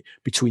boundary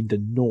between the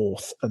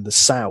north and the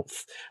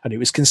south. And it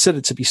was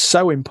considered to be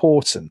so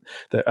important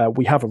that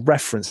we have a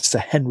reference to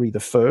Henry I,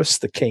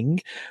 the king,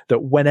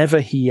 that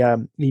whenever he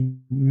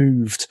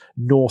moved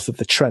north of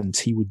the Trent,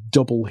 he would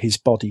double his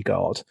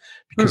bodyguard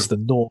because the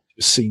north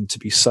was seen to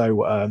be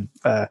so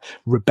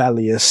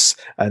rebellious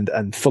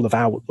and full of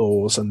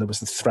outlaws, and there was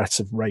the threat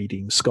of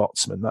raiding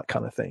Scotsmen, that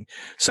kind of thing.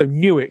 So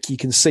Newark, you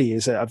can see,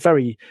 is a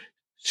very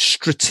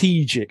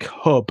strategic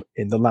hub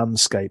in the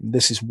landscape, and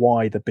this is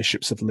why the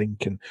bishops of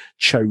Lincoln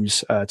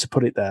chose to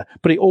put it there.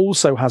 But it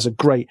also has a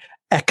great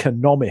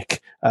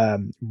economic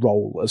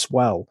role as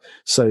well.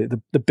 So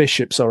the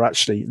bishops are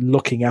actually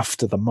looking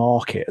after the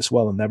market as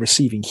well, and they're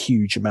receiving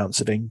huge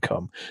amounts of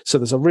income. So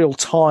there's a real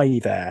tie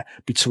there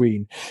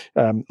between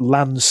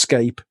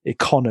landscape,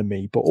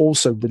 economy, but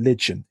also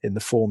religion in the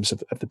forms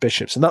of the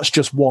bishops. And that's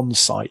just one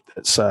site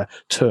that's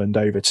turned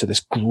over to this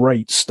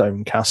great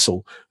stone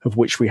castle, of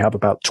which we have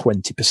about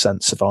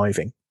 20%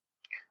 surviving.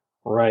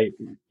 Right.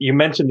 You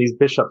mentioned these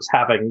bishops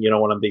having,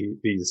 one of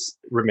these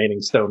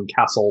remaining stone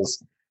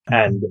castles.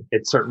 And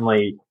it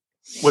certainly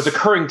was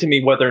occurring to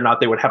me whether or not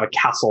they would have a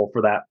castle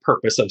for that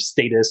purpose of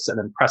status and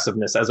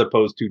impressiveness as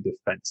opposed to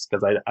defense,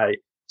 because I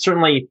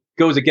certainly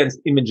goes against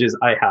images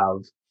I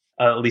have,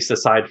 at least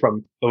aside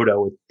from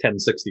Odo with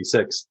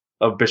 1066,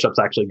 of bishops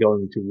actually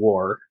going to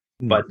war,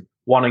 but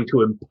wanting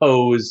to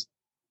impose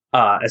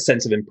a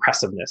sense of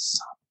impressiveness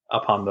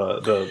upon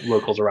the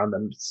locals around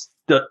them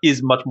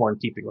is much more in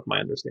keeping with my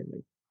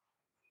understanding.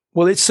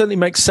 Well, it certainly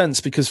makes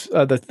sense because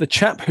the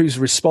chap who's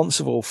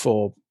responsible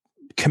for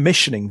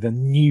commissioning the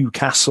new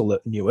castle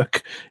at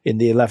Newark in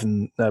the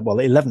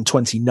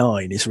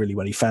 1129 is really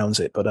when he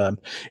founds it, but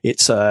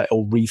it's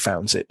or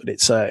refounds it, but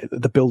it's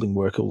the building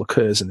work all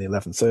occurs in the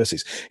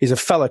 1130s. He's a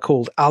fella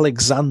called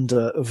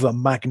Alexander the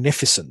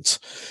Magnificent.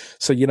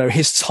 So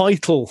his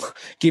title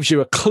gives you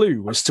a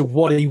clue as to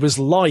what he was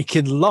like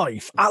in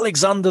life.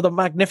 Alexander the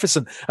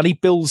Magnificent, and he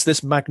builds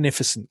this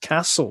magnificent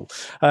castle.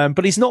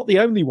 But he's not the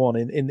only one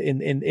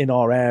in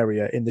our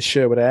area, in the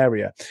Sherwood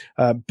area,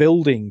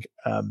 building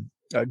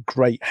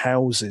great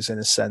houses in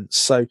a sense.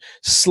 So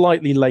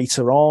slightly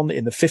later on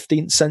in the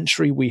 15th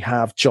century, we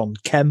have John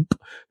Kemp,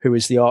 who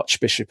is the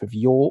Archbishop of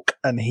York,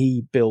 and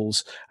he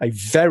builds a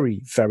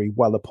very, very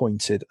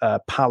well-appointed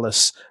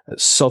palace at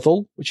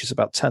Southwell, which is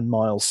about 10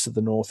 miles to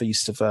the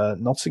northeast of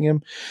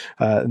Nottingham.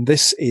 And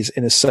this is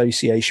in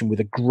association with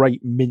a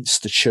great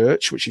Minster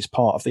church, which is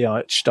part of the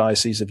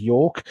Archdiocese of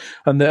York.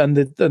 And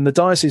the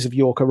Diocese of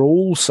York are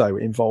also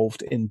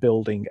involved in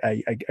building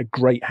a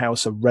great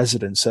house of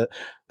residence at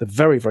the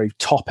very, very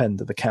top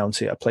end of the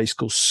county at a place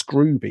called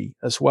Scrooby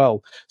as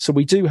well. So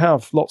we do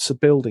have lots of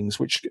buildings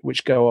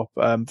which go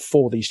up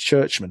for these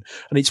churchmen.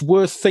 And it's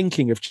worth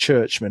thinking of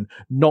churchmen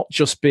not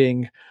just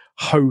being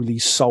holy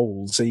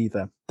souls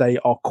either. They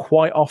are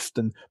quite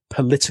often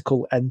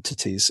political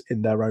entities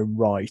in their own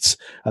right,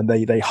 and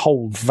they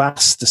hold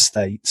vast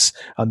estates,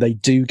 and they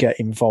do get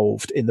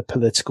involved in the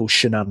political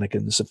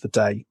shenanigans of the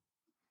day.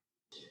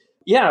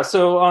 Yeah,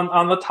 so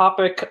on the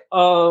topic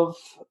of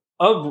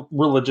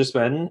religious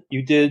men,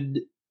 you did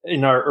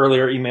in our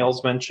earlier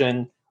emails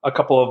mention a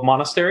couple of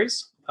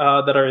monasteries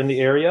that are in the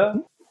area,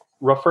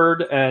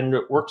 Rufford and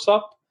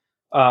Worksop.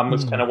 I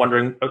was kind of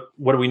wondering,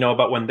 what do we know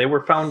about when they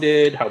were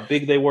founded, how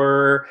big they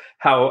were,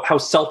 how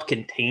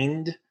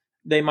self-contained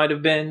they might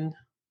have been?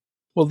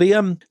 Well,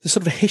 the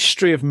sort of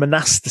history of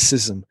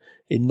monasticism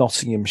in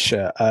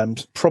Nottinghamshire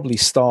probably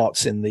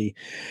starts in the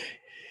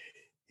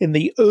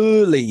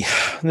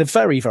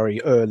very,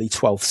 very early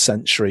 12th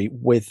century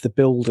with the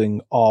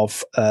building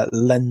of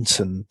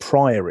Lenton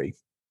Priory,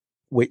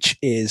 which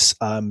is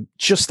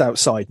just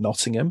outside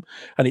Nottingham,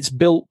 and it's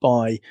built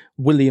by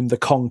William the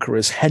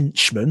Conqueror's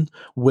henchman,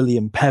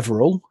 William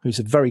Peveril, who's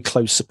a very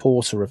close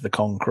supporter of the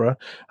Conqueror,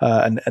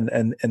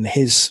 and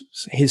his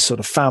sort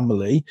of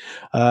family,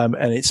 and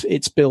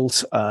it's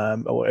built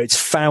or it's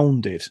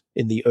founded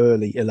in the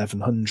early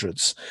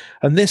 1100s,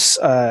 and this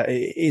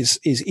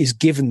is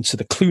given to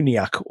the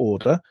Cluniac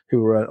order,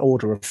 who are an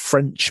order of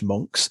French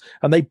monks,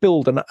 and they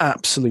build an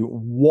absolute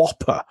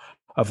whopper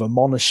of a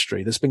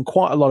monastery. There's been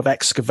quite a lot of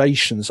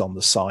excavations on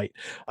the site,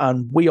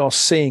 and we are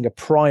seeing a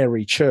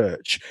priory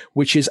church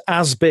which is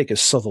as big as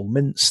Southwell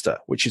Minster,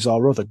 which is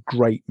our other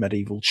great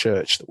medieval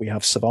church that we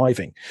have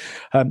surviving.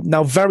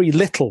 Now, very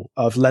little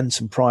of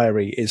Lenton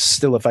Priory is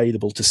still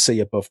available to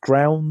see above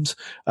ground.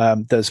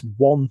 There's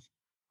one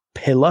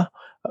pillar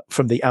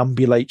from the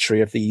ambulatory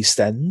of the East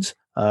End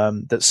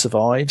that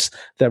survives.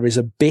 There is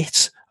a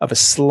bit of a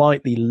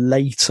slightly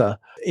later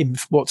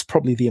what's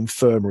probably the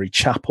infirmary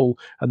chapel,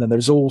 and then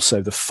there's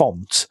also the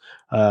font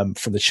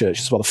from the church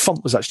as well. The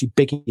font was actually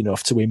big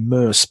enough to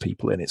immerse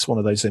people in. It's one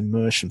of those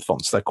immersion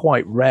fonts. They're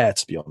quite rare,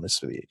 to be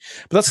honest with you.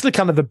 But that's the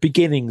kind of the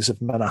beginnings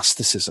of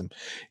monasticism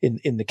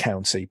in the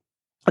county.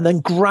 And then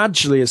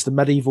gradually, as the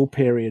medieval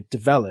period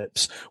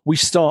develops, we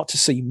start to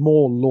see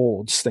more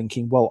lords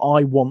thinking, well,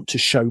 I want to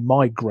show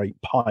my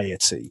great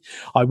piety.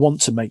 I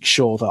want to make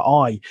sure that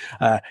I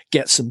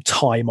get some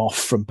time off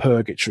from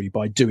purgatory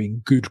by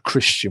doing good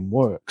Christian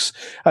works.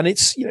 And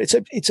it's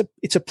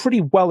a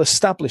pretty well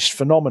established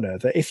phenomena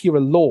that if you're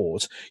a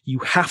lord, you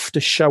have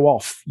to show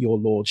off your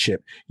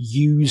lordship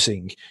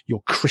using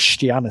your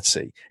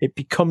Christianity. It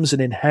becomes an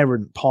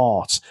inherent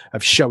part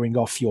of showing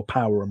off your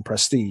power and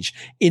prestige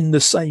in the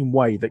same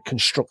way that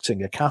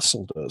constructing a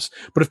castle does.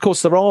 But of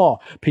course, there are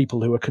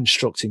people who are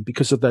constructing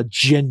because of their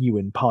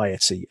genuine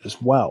piety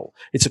as well.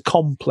 It's a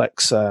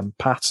complex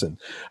pattern.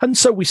 And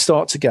so we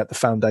start to get the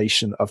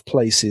foundation of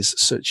places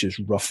such as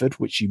Rufford,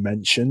 which you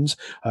mentioned.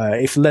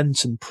 If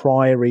Lenton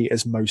Priory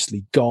is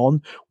mostly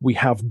gone, we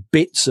have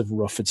bits of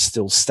Rufford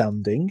still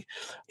standing.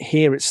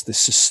 Here it's the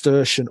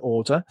Cistercian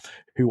order,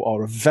 who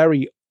are a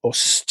very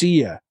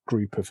austere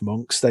group of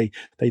monks. They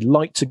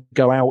like to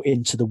go out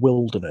into the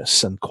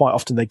wilderness, and quite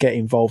often they get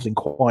involved in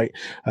quite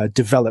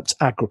developed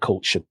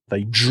agriculture.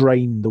 They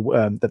drain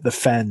the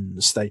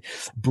fens. They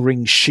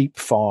bring sheep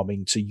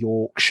farming to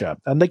Yorkshire,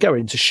 and they go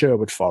into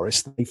Sherwood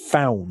Forest. They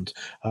found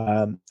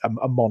a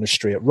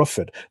monastery at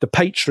Rufford. The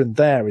patron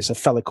there is a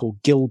fellow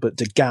called Gilbert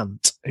de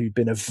Gant, who'd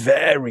been a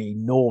very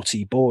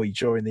naughty boy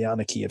during the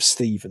Anarchy of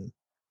Stephen,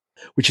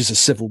 which is a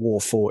civil war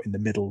fought in the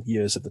middle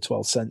years of the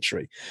 12th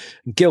century.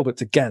 And Gilbert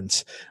de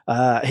Ghent,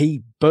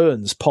 he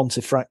burns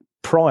Pontefract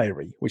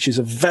Priory, which is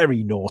a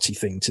very naughty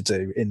thing to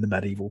do in the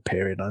medieval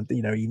period. And,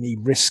 he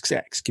risks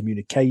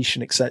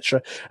excommunication,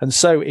 etc. And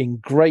so in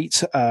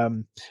great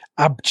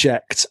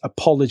abject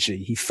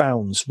apology, he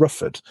founds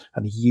Rufford,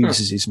 and he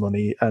uses his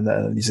money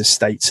and his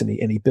estates, and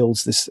he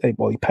builds this,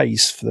 he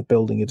pays for the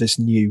building of this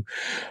new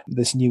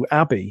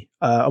abbey.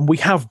 And we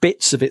have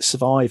bits of it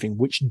surviving,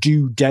 which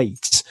do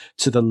date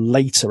to the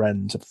later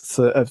end of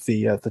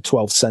the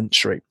 12th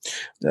century,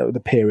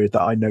 the period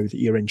that I know that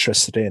you're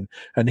interested in.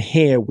 And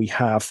here we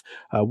have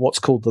what's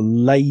called the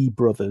Lay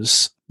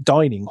Brothers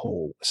dining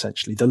hall.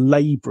 Essentially, the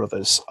Lay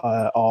Brothers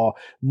are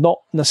not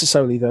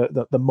necessarily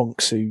the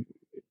monks who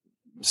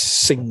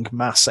sing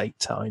mass 8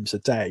 times a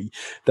day.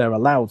 They're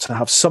allowed to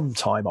have some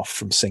time off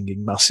from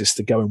singing masses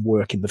to go and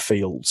work in the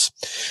fields.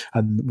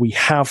 And we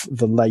have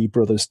the Lay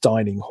Brothers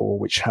dining hall,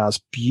 which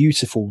has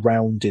beautiful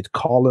rounded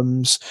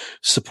columns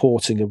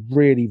supporting a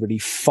really, really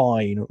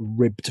fine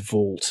ribbed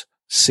vault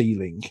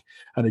ceiling.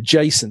 And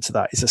adjacent to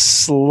that is a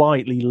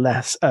slightly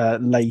less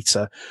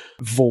later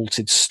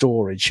vaulted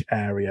storage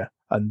area.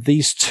 And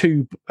these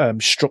two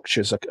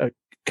structures are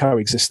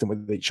coexistent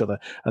with each other,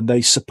 and they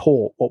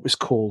support what was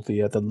called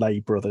the Lay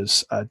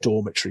Brothers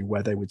dormitory,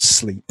 where they would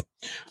sleep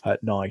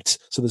at night.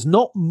 So there's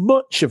not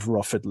much of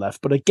Rufford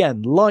left, but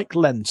again, like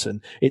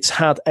Lenton, it's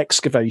had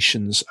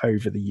excavations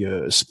over the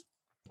years,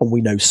 and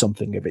we know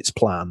something of its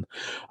plan.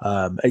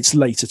 It's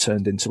later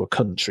turned into a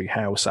country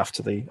house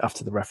after the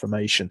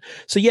Reformation.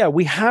 So yeah,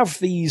 we have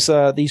these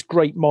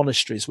great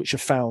monasteries which are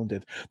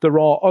founded. There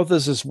are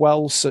others as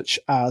well, such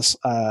as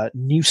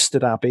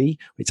Newstead Abbey.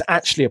 It's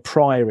actually a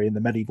priory in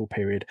the medieval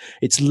period.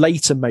 It's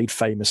later made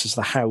famous as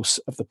the house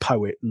of the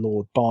poet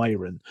Lord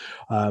Byron.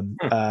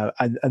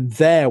 And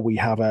there we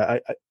have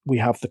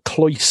the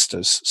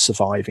cloisters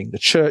surviving. The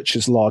church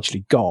is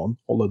largely gone,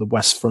 although the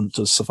west front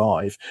does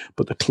survive,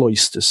 but the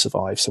cloisters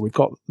survive. So we've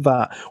got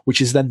that, which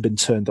has then been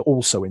turned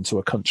also into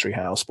a country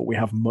house, but we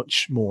have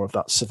much more of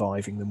that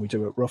surviving than we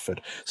do at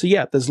Rufford. So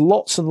yeah, there's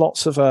lots and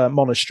lots of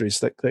monasteries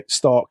that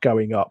start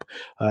going up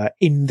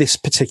in this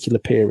particular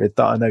period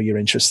that I know you're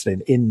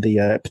interested in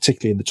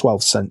particularly in the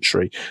 12th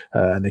century.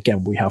 And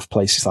again, we have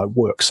places like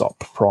Worksop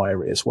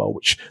Priory as well,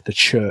 which the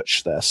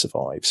church there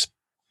survives.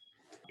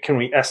 Can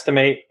we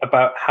estimate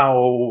about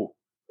how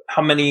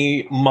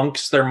many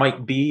monks there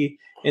might be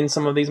in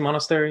some of these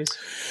monasteries?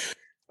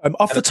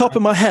 Off the top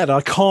of my head,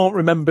 I can't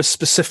remember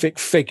specific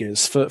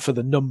figures for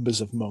the numbers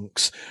of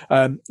monks,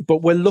 but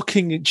we're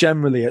looking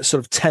generally at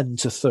sort of 10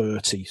 to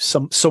 30,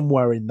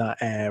 somewhere in that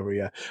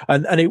area.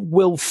 And it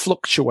will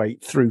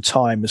fluctuate through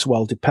time as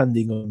well,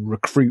 depending on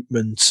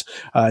recruitment,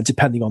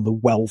 depending on the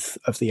wealth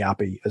of the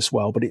abbey as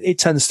well. But it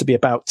tends to be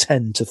about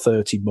 10 to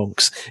 30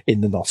 monks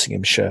in the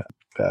Nottinghamshire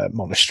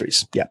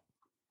monasteries. Yeah.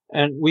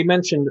 And we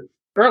mentioned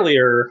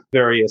earlier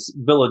various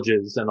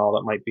villages and all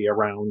that might be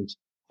around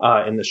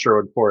in the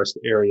Sherwood Forest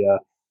area.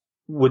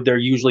 Would there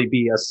usually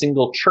be a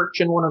single church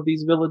in one of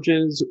these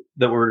villages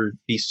that would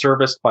be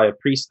serviced by a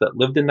priest that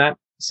lived in that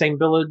same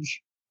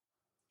village?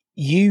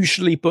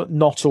 Usually, but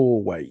not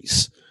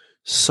always.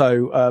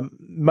 So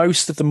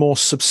most of the more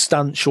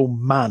substantial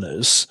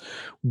manors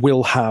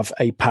will have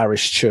a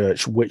parish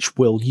church, which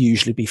will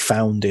usually be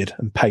founded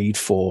and paid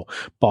for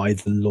by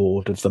the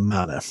lord of the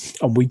manor.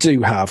 And we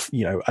do have,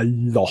 a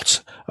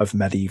lot of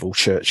medieval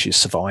churches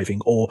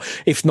surviving, or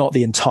if not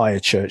the entire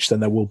church, then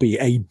there will be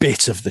a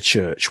bit of the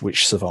church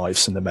which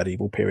survives from the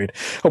medieval period.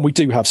 And we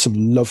do have some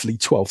lovely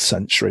 12th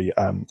century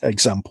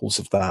examples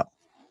of that.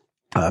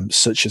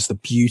 Such as the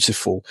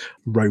beautiful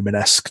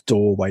Romanesque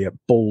doorway at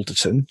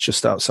Balderton,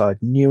 just outside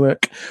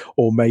Newark,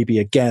 or maybe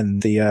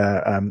again the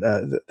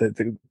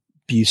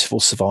beautiful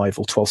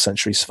survival 12th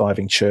century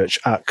surviving church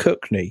at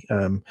Cookney,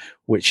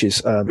 which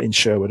is in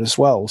Sherwood as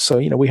well. So,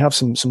 we have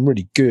some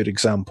really good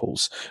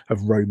examples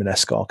of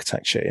Romanesque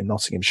architecture in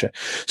Nottinghamshire.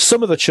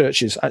 Some of the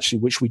churches, actually,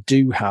 which we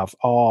do have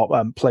are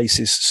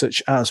places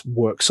such as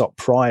Worksop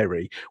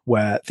Priory,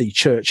 where the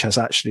church has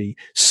actually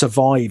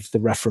survived the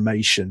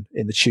Reformation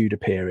in the Tudor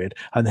period,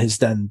 and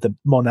the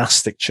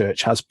monastic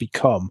church has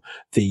become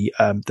the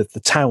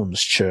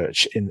town's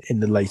church in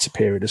the later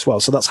period as well.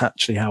 So that's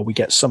actually how we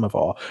get some of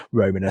our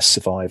Romanesque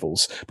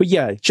survivals. But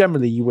yeah,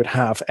 generally you would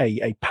have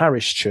a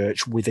parish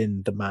church within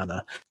the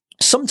manor.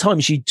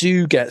 Sometimes you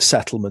do get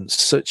settlements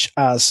such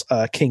as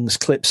King's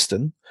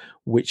Clipston,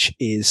 which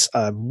is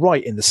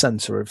right in the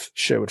centre of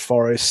Sherwood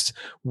Forest,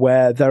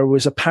 where there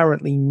was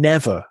apparently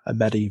never a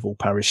medieval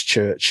parish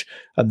church,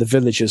 and the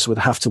villagers would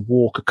have to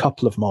walk a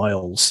couple of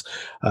miles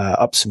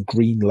up some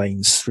green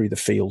lanes through the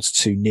fields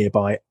to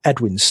nearby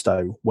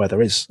Edwinstowe, where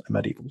there is a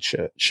medieval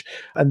church.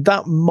 And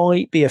that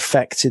might be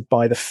affected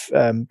by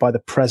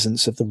the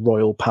presence of the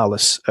royal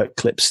palace at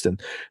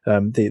Clipston.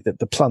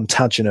 The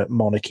Plantagenet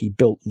monarchy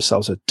built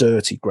themselves a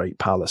dirty great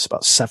palace,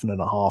 about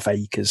 7.5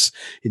 acres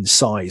in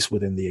size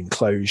within the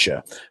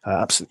enclosure.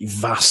 Absolutely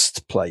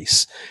vast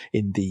place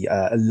in the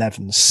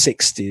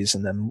 1160s,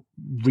 and then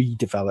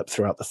redeveloped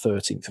throughout the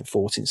 13th and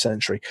 14th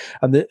century.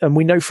 And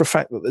we know for a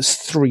fact that there's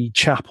 3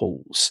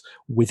 chapels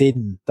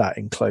within that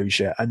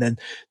enclosure, and then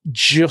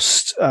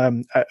just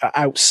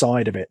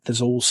outside of it,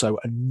 there's also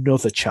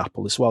another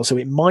chapel as well. So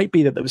it might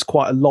be that there was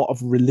quite a lot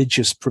of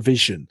religious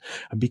provision,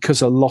 and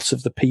because a lot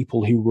of the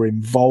people who were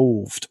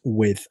involved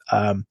with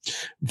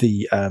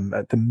the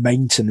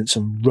maintenance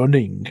and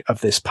running of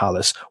this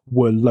palace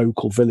were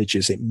local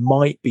villagers, it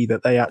might be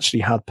that they actually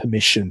had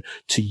permission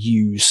to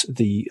use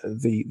the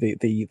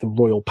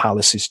royal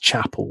palace's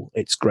chapel,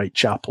 its great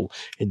chapel,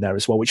 in there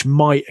as well, which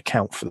might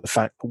account for the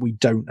fact that we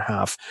don't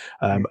have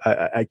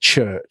a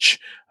church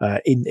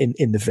in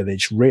the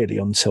village really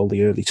until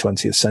the early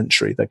 20th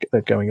century.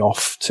 They're going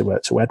off to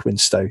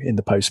Edwinstowe in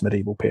the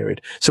post-medieval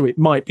period. So it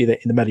might be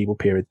that in the medieval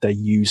period they're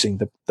using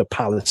the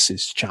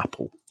palace's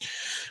chapel.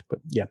 But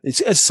yeah,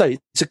 it's, as I say,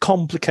 it's a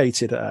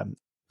complicated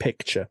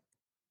picture.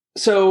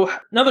 So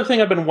another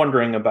thing I've been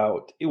wondering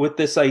about with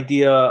this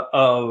idea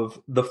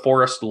of the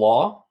forest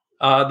law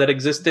that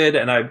existed,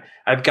 and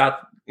I've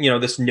got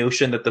this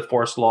notion that the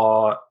forest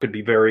law could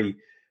be very,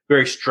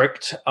 very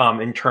strict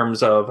in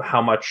terms of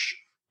how much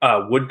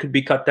wood could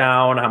be cut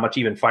down, how much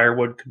even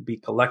firewood could be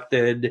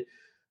collected.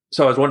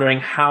 So I was wondering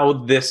how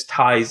this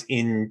ties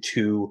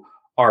into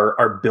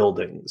our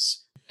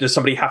buildings. Does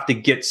somebody have to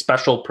get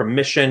special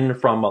permission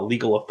from a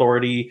legal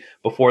authority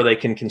before they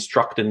can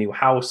construct a new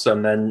house?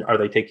 And then are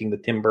they taking the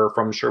timber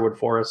from Sherwood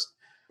Forest,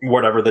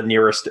 whatever the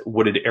nearest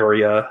wooded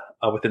area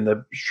within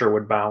the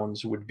Sherwood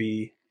bounds would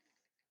be?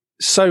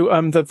 So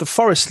the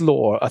forest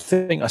law, I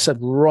think I said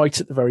right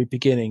at the very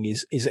beginning,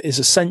 is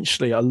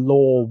essentially a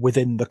law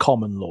within the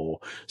common law.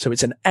 So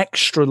it's an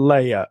extra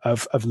layer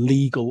of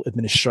legal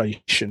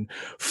administration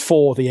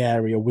for the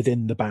area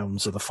within the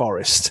bounds of the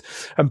forest.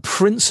 And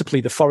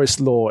principally, the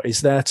forest law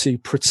is there to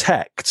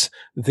protect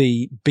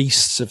the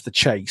beasts of the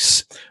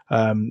chase,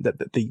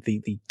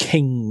 the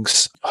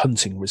king's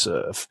hunting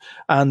reserve.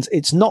 And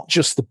it's not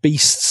just the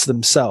beasts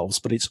themselves,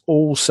 but it's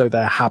also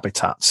their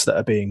habitats that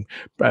are being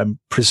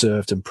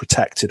preserved and protected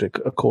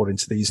according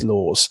to these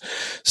laws.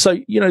 So,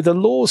 the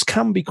laws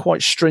can be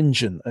quite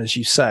stringent, as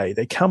you say.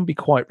 They can be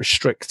quite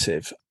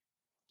restrictive.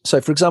 So,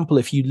 for example,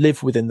 if you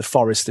live within the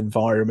forest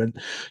environment,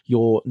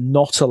 you're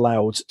not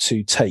allowed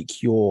to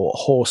take your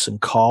horse and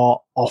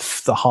cart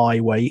off the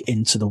highway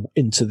into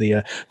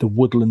the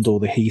woodland or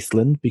the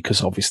heathland,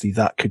 because obviously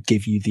that could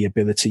give you the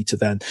ability to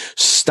then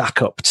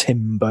stack up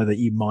timber that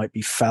you might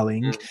be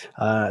felling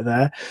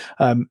there.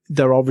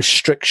 There are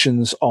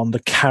restrictions on the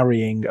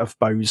carrying of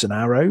bows and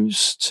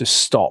arrows to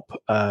stop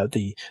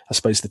the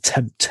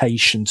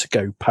temptation to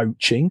go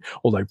poaching,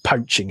 although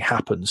poaching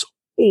happens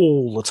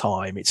all the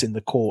time. It's in the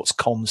courts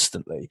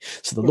constantly.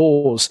 So the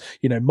laws,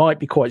 might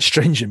be quite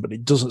stringent, but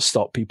it doesn't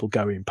stop people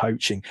going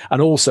poaching.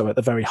 And also at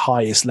the very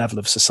highest level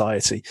of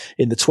society,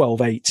 in the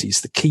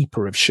 1280s, the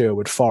keeper of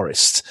Sherwood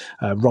Forest,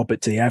 Robert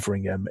de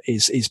Everingham,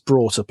 is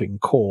brought up in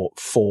court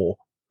for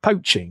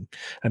poaching,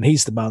 and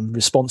he's the man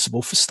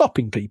responsible for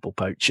stopping people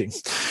poaching.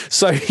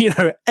 So,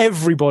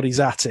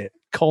 everybody's at it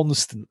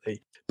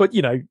constantly. But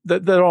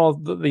there are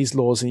these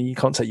laws, and you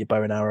can't take your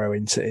bow and arrow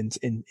into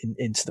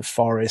the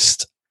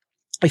forest.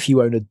 If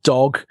you own a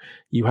dog,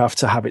 you have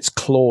to have its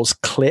claws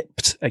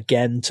clipped,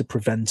 again, to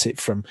prevent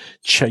it from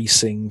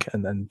chasing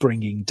and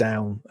bringing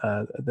down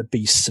the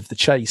beasts of the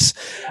chase.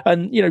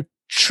 And,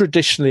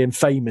 traditionally and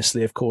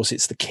famously, of course,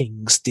 it's the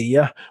king's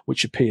deer,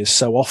 which appears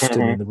so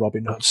often in the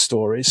Robin Hood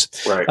stories,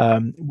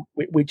 right?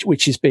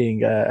 Which is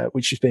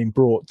being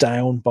brought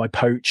down by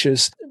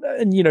poachers.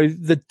 And,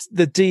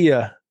 the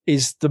deer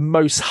is the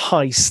most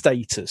high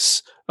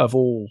status of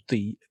all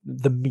the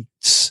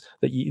meats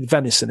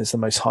venison is the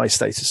most high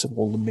status of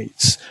all the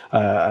meats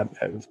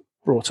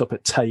brought up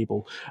at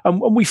table.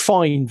 And we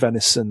find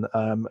venison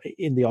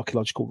in the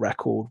archaeological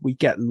record. We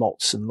get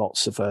lots and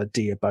lots of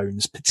deer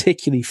bones,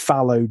 particularly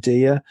fallow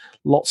deer,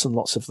 lots and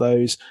lots of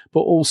those,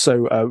 but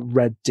also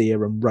red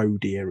deer and roe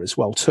deer as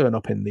well turn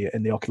up in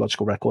the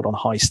archaeological record on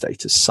high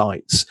status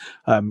sites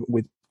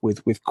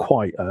with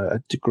quite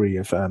a degree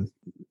of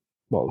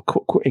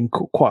in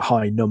quite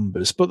high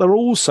numbers. But they're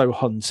also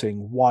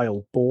hunting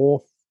wild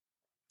boar,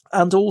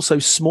 and also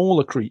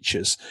smaller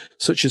creatures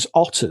such as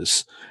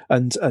otters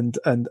and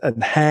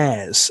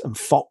hares and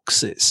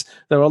foxes.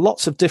 There are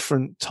lots of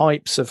different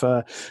types of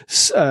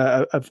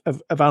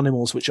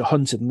animals which are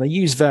hunted, and they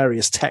use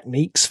various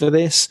techniques for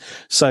this.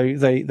 So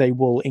they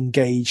will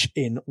engage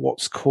in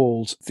what's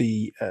called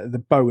the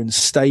bow and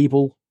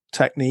stable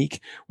technique,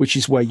 which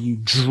is where you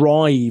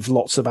drive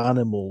lots of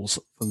animals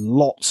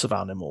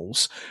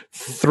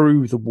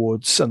through the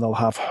woods, and they'll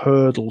have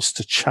hurdles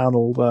to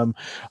channel them.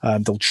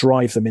 They'll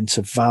drive them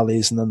into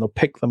valleys, and then they'll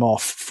pick them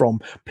off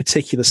from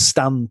particular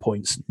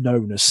standpoints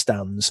known as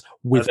stands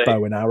with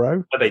bow and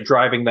arrow. Are they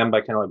driving them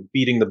by kind of like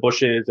beating the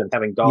bushes and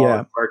having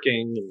dogs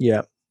barking?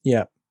 Yeah.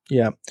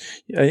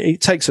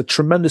 It takes a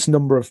tremendous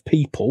number of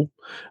people,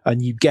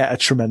 and you get a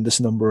tremendous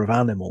number of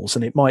animals.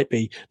 And it might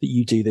be that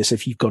you do this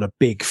if you've got a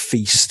big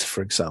feast,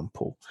 for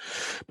example.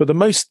 But the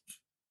most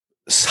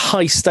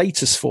high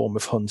status form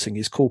of hunting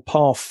is called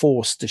par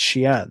force de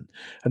chien.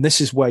 And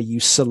this is where you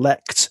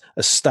select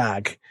a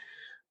stag,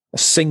 a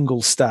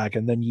single stag,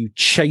 and then you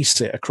chase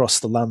it across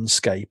the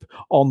landscape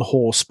on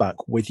horseback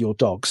with your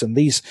dogs. And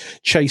these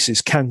chases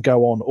can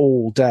go on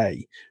all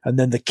day. And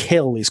then the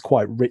kill is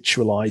quite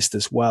ritualized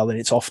as well. And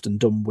it's often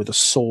done with a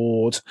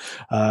sword.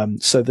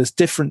 So there's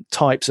different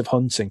types of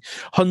hunting.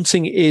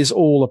 Hunting is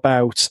all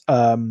about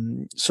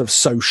sort of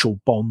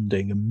social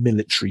bonding and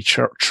military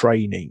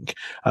training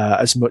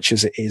as much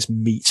as it is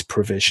meat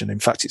provision. In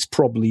fact, it's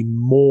probably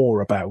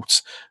more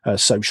about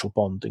social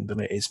bonding than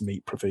it is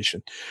meat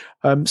provision.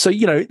 So,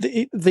 you know,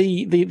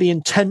 the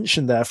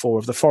intention, therefore,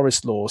 of the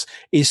forest laws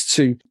is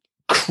to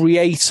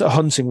create a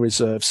hunting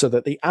reserve so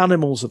that the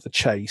animals of the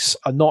chase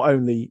are not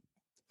only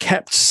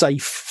kept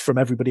safe from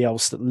everybody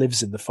else that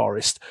lives in the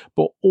forest,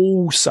 but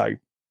also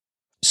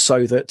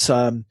so that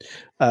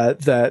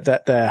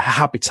their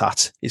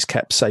habitat is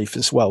kept safe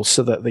as well,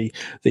 so that the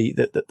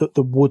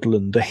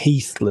woodland, the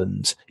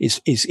heathland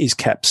is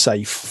kept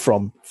safe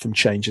from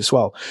change as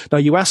well. Now,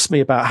 you asked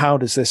me about how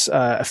does this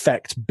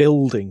affect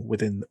building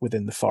within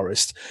the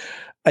forest,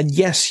 and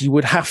yes, you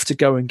would have to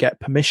go and get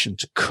permission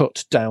to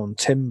cut down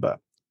timber.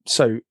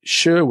 So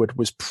Sherwood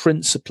was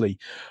principally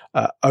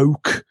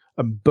oak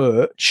and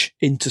birch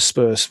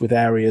interspersed with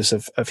areas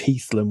of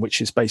heathland,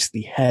 which is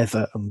basically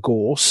heather and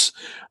gorse.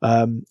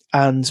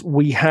 And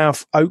we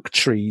have oak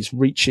trees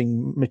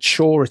reaching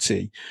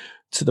maturity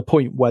to the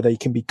point where they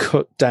can be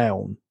cut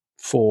down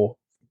for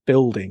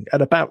building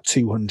at about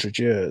 200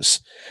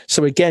 years.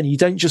 So again, you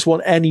don't just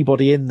want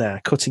anybody in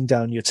there cutting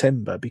down your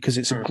timber, because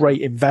it's a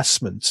great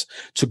investment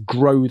to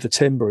grow the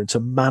timber and to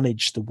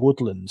manage the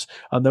woodlands.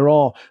 And there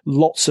are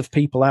lots of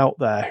people out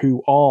there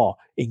who are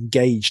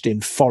engaged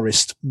in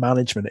forest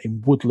management,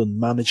 in woodland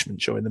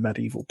management during the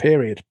medieval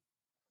period.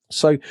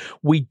 So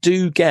we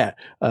do get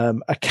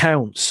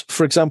accounts,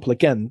 for example,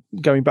 again,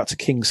 going back to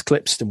King's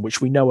Clipston,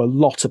 which we know a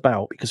lot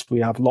about because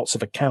we have lots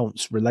of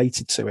accounts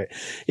related to it.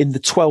 In the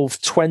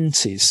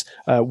 1220s,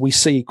 we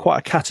see quite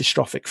a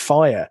catastrophic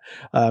fire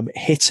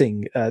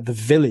hitting the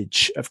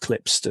village of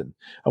Clipston,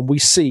 and we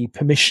see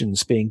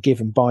permissions being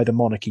given by the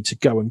monarchy to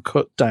go and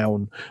cut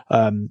down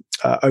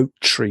oak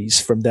trees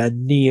from their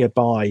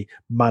nearby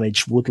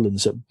managed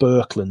woodlands at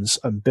Birklands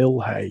and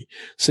Bilhay.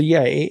 So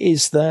yeah, it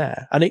is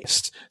there. And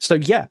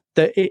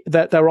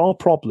there are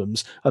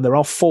problems, and there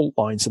are fault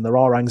lines, and there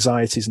are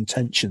anxieties and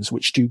tensions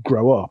which do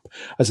grow up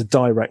as a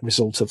direct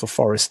result of the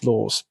forest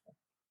laws.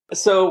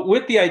 So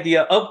with the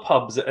idea of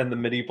pubs in the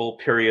medieval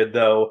period,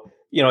 though,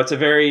 you know, it's a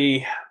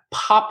very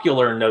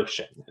popular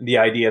notion, the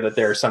idea that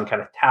there are some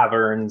kind of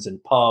taverns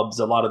and pubs.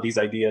 A lot of these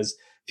ideas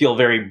feel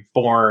very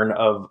born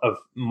of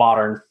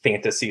modern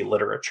fantasy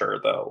literature,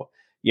 though.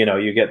 You know,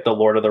 you get the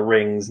Lord of the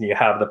Rings, and you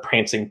have the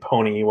Prancing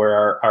Pony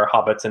where our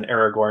hobbits and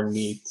Aragorn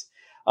meet.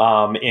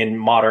 In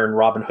modern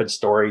Robin Hood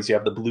stories, you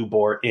have the Blue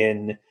Boar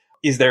Inn.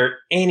 Is there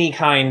any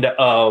kind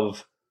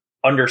of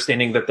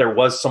understanding that there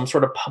was some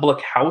sort of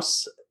public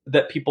house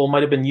that people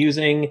might have been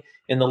using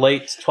in the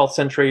late 12th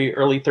century,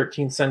 early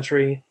 13th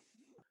century?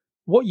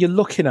 What you're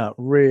looking at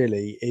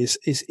really is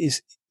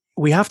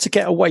we have to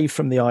get away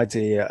from the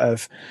idea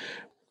of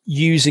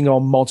using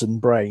our modern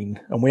brain,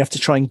 and we have to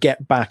try and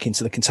get back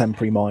into the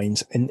contemporary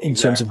mind in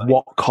terms of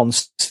what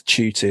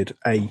constituted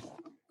a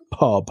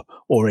pub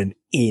or an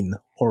inn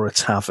or a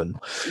tavern.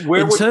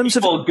 Where would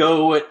people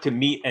go to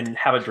meet and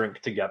have a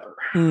drink together?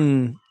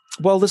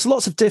 Well, there's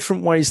lots of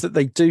different ways that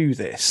they do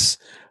this.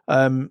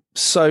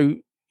 So,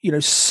 you know,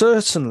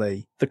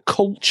 certainly the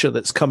culture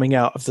that's coming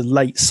out of the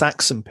late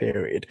Saxon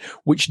period,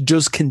 which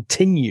does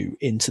continue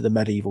into the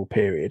medieval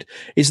period,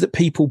 is that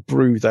people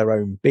brew their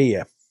own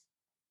beer.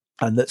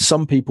 And that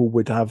some people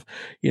would have,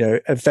 you know,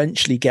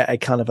 eventually get a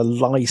kind of a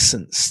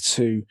license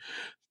to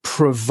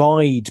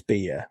provide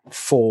beer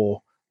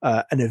for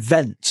an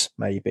event,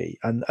 maybe.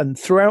 And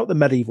throughout the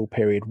medieval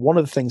period, one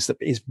of the things that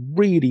is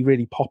really,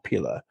 really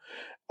popular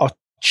are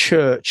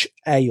church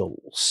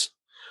ales.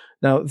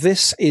 Now,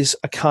 this is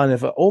a kind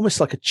of almost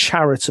like a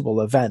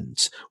charitable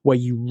event where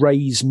you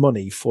raise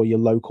money for your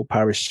local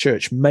parish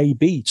church,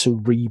 maybe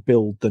to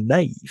rebuild the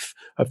nave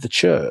of the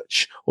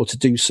church or to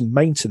do some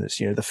maintenance,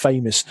 the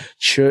famous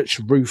church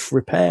roof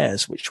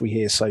repairs, which we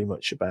hear so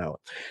much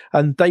about.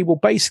 And they will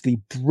basically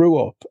brew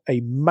up a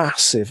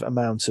massive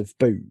amount of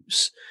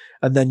booze,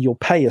 and then you'll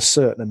pay a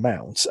certain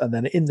amount, and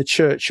then in the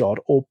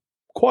churchyard, or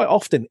quite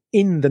often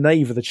in the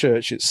nave of the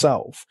church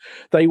itself,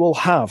 they will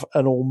have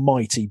an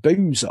almighty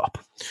booze up,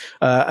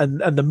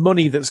 and the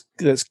money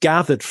that's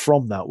gathered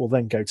from that will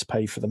then go to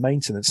pay for the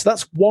maintenance. So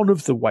that's one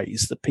of the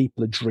ways that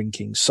people are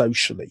drinking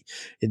socially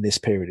in this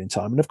period in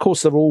time. And of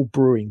course, they're all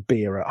brewing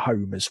beer at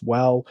home as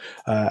well.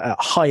 At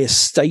higher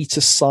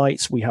status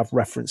sites, we have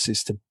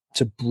references to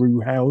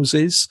brew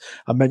houses.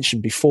 I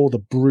mentioned before the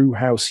brew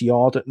house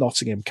yard at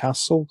Nottingham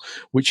Castle,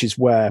 which is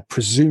where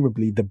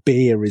presumably the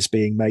beer is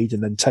being made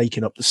and then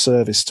taken up the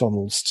service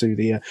tunnels to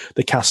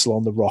the castle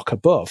on the rock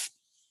above.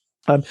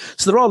 So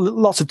there are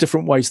lots of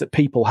different ways that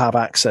people have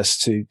access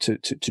to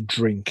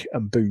drink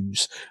and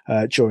booze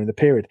during the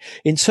period.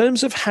 In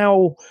terms of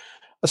how,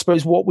 I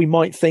suppose, what we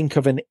might think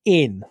of an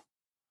inn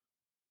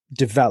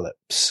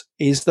develops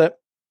is that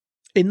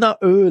in that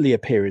earlier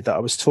period that I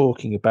was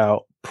talking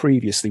about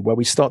previously, where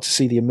we start to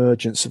see the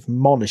emergence of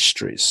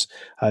monasteries,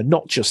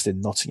 not just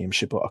in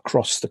Nottinghamshire, but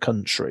across the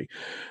country,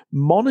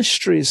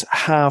 monasteries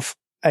have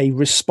a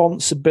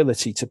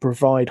responsibility to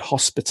provide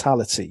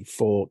hospitality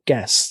for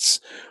guests,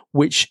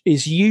 which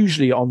is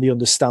usually on the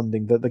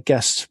understanding that the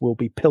guests will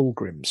be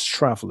pilgrims,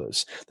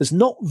 travellers. There's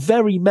not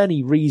very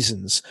many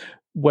reasons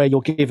where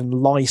you're given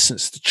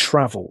license to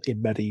travel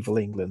in medieval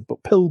England,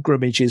 but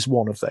pilgrimage is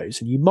one of those.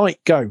 And you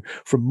might go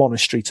from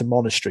monastery to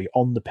monastery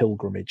on the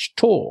pilgrimage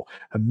tour.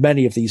 And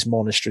many of these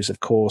monasteries, of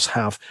course,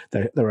 have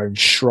their own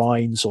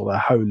shrines or their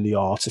holy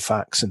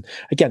artifacts. And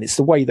again, it's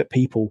the way that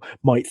people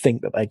might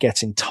think that they're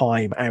getting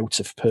time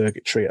out of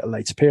purgatory at a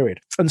later period.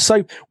 And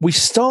so we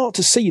start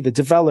to see the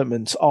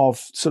development of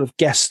sort of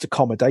guest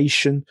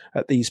accommodation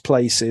at these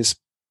places,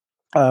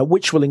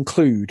 which will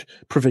include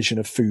provision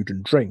of food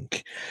and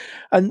drink.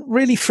 And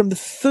really from the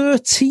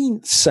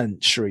 13th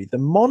century, the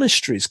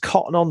monasteries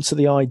cotton on to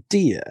the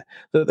idea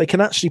that they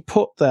can actually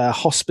put their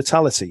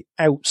hospitality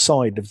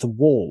outside of the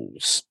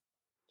walls.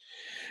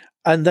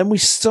 And then we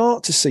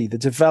start to see the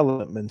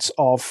development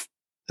of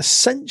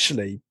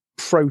essentially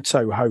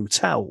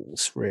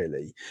proto-hotels,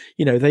 really.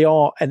 They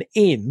are an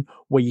inn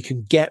where you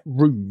can get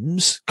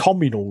rooms,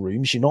 communal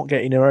rooms. You're not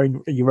getting your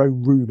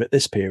own room at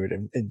this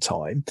period in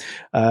time,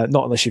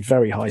 not unless you're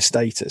very high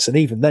status. And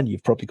even then,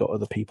 you've probably got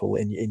other people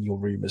in your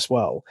room as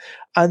well.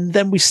 And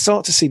then we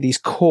start to see these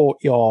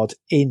courtyard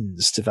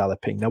inns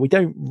developing. Now, we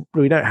don't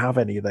have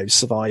any of those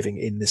surviving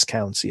in this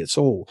county at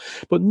all,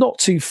 but not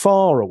too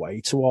far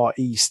away to our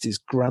east is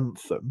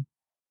Grantham.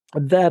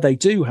 And there they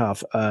do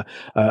have a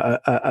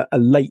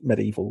late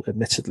medieval,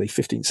 admittedly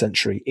 15th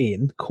century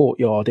inn,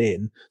 courtyard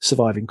inn,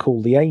 surviving,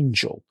 called the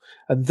Angel.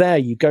 And there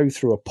you go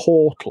through a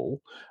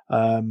portal,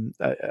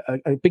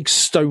 a big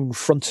stone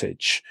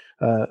frontage,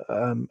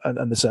 and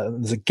there's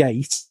a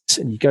gate,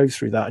 and you go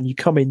through that, and you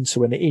come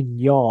into an inn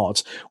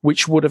yard,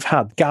 which would have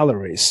had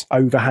galleries,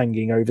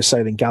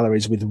 oversailing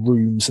galleries with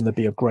rooms, and there'd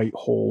be a great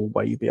hall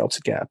where you'd be able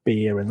to get a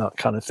beer and that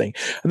kind of thing.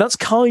 And that's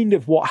kind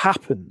of what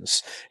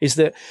happens, is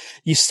that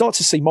you start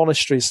to see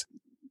monasteries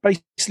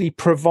basically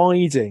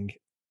providing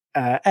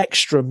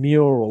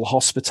extramural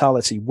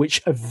hospitality, which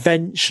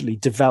eventually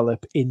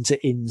develop into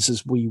inns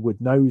as we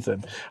would know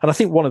them. And I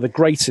think one of the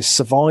greatest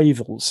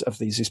survivals of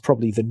these is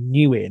probably the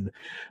New Inn,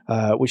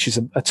 which is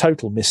a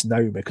total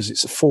misnomer because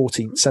it's a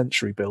 14th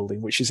century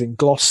building, which is in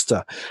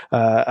Gloucester,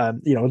 a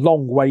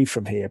long way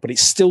from here, but it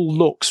still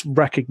looks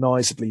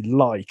recognisably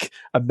like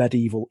a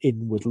medieval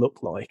inn would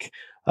look like.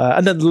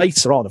 And then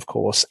later on, of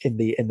course, in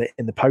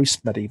the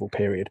post-medieval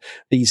period,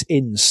 these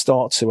inns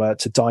start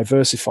to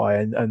diversify,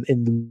 and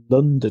in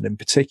London in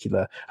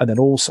particular, and then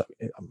also,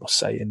 I must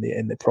say,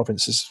 in the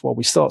provinces as well,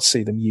 we start to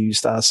see them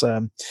used as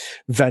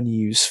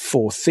venues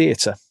for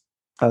theatre.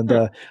 And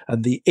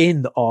the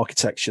inn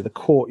architecture, the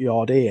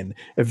courtyard inn,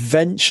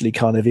 eventually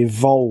kind of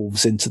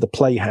evolves into the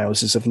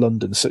playhouses of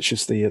London, such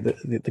as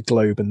the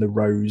Globe and the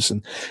Rose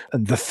and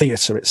the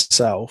theatre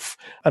itself.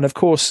 And of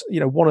course,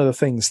 one of the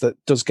things that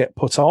does get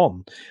put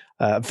on,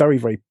 very,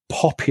 very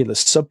popular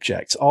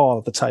subject,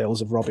 are the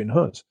tales of Robin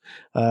Hood.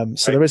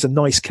 So there is a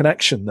nice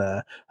connection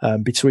there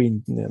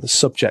between the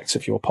subject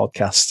of your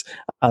podcast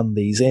and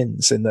these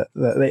inns. In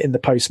the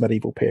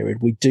post-medieval period,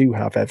 we do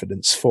have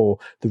evidence for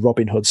the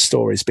Robin Hood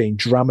stories being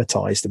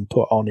dramatised and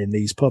put on in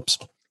these pubs.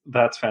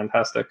 That's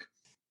fantastic.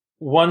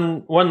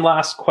 One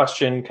last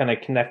question, kind of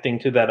connecting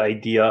to that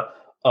idea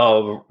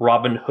of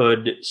Robin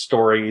Hood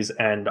stories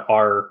and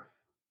our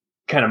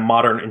kind of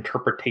modern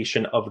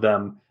interpretation of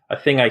them. A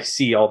thing I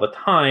see all the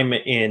time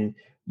in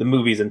the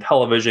movies and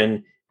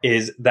television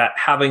is that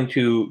having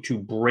to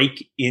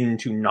break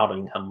into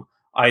Nottingham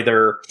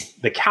either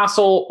the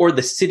castle or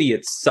the city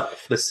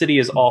itself. The city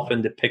is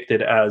often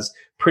depicted as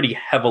pretty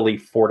heavily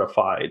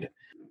fortified.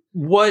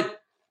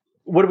 What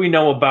do we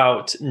know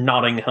about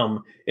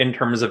Nottingham in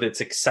terms of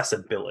its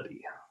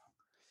accessibility?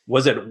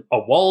 Was it a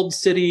walled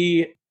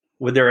city?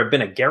 Would there have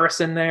been a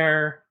garrison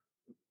there?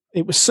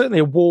 It was certainly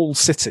a walled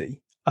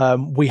city.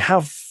 We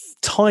have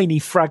tiny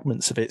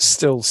fragments of it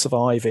still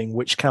surviving,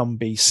 which can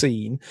be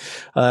seen.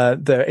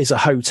 There is a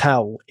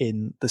hotel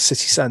in the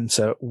city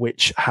centre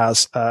which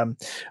has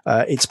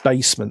its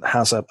basement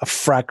has a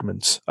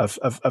fragment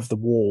of the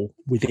wall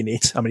within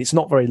it. I mean, it's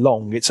not very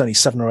long. It's only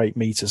 7 or 8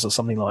 meters or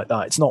something like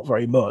that. It's not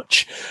very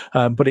much,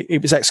 but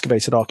it was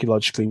excavated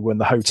archaeologically when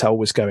the hotel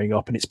was going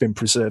up, and it's been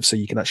preserved so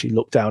you can actually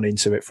look down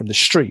into it from the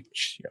street,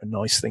 which is a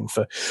nice thing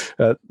for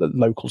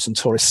locals and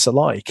tourists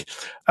alike.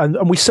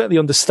 And we certainly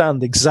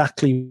understand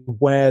exactly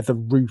where the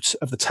route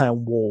of the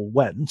town wall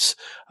went,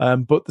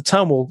 but the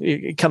town wall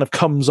it kind of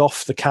comes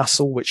off the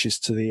castle, which is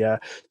to the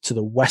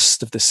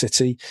west of the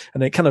city,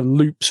 and it kind of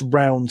loops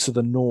round to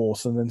the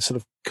north and then sort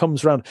of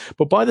comes round.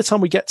 But by the time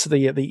we get to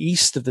the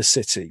east of the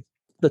city,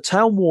 the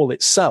town wall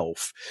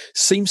itself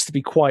seems to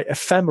be quite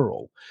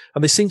ephemeral,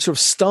 and they seem to have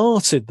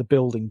started the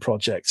building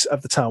project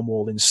of the town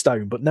wall in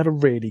stone, but never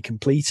really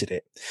completed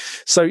it.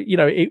 So,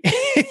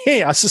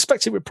 I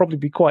suspect it would probably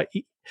be quite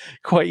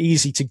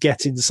easy to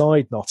get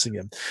inside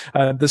Nottingham.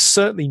 There's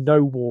certainly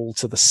no wall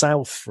to the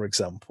south, for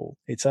example.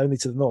 It's only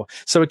to the north.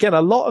 So again,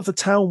 a lot of the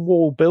town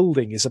wall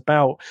building is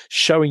about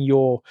showing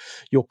your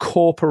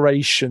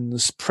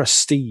corporation's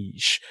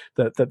prestige,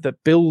 that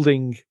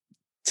building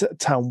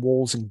town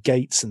walls and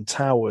gates and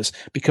towers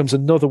becomes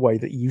another way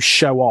that you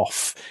show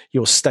off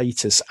your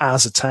status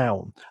as a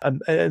town.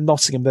 And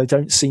Nottingham, they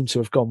don't seem to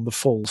have gone the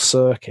full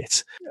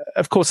circuit.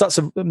 Of course,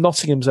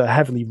 Nottingham's a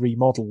heavily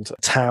remodeled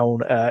town.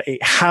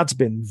 It had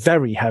been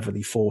very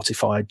heavily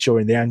fortified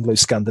during the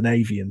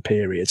Anglo-Scandinavian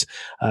period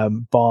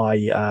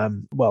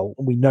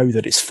we know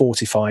that it's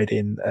fortified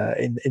in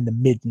the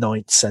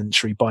mid-9th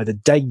century by the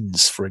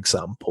Danes, for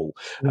example.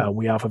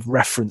 We have a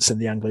reference in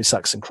the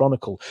Anglo-Saxon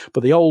Chronicle,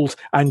 but the old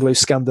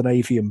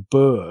Anglo-Scandinavian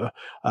burh,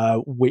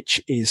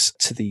 which is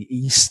to the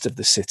east of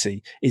the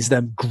city, is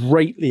then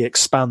greatly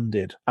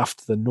expanded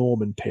after the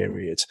Norman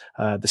period.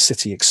 The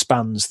city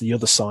expands the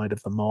other side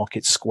of the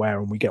market square,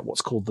 and we get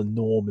what's called the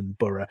Norman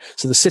borough.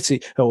 So the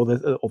city or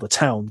the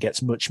town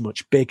gets much,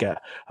 much bigger.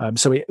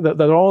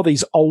 There are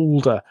these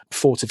older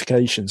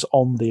fortifications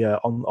on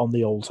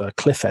the old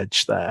cliff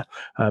edge there,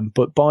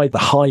 but by the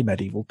high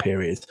medieval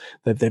period,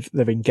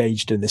 they've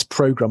engaged in this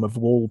program of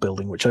wall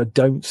building, which I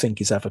don't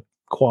think is ever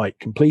quite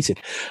completed.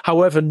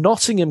 However,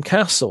 Nottingham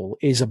Castle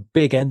is a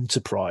big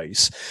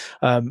enterprise.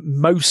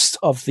 Most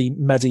of the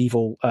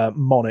medieval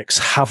monarchs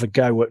have a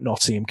go at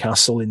Nottingham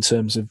Castle in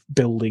terms of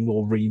building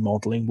or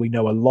remodeling. We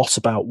know a lot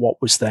about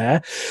what was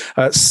there.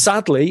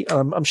 Sadly,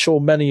 I'm sure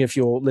many of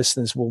your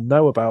listeners will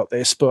know about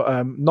this,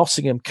 but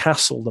Nottingham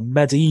Castle, the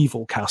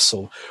medieval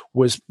castle,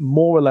 was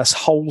more or less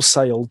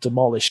wholesale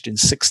demolished in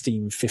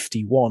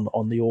 1651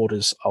 on the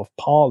orders of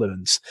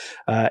Parliament.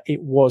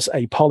 It was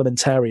a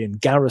parliamentarian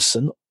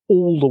garrison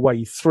all the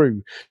way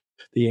through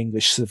the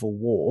English Civil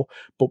War.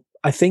 But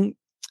I think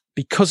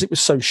because it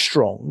was so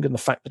strong and the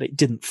fact that it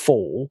didn't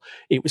fall,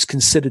 it was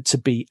considered to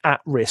be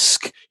at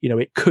risk.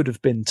 It could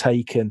have been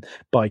taken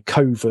by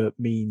covert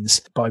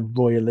means by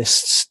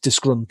royalists,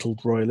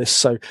 disgruntled royalists.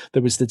 So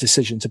there was the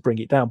decision to bring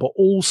it down. But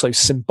also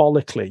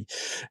symbolically,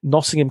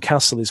 Nottingham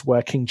Castle is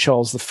where King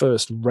Charles I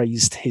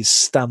raised his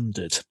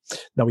standard.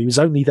 Now, he was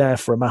only there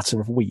for a matter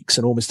of weeks,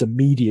 and almost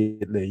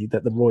immediately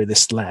that the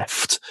royalists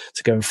left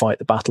to go and fight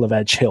the Battle of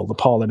Edge Hill, the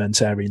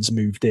parliamentarians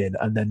moved in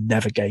and then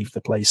never gave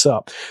the place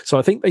up. So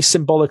I think they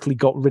symbolically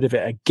got rid of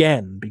it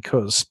again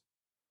because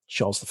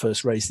Charles I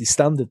raised his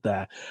standard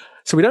there.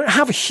 So we don't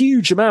have a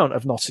huge amount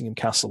of Nottingham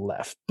Castle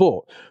left,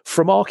 but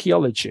from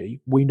archaeology,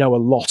 we know a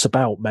lot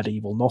about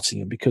medieval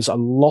Nottingham because a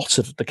lot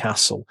of the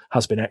castle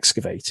has been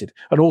excavated.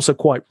 And also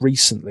quite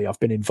recently, I've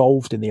been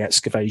involved in the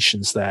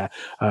excavations there,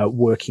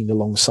 working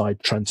alongside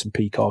Trenton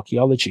Peak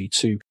Archaeology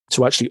to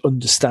actually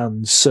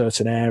understand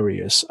certain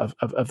areas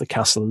of the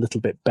castle a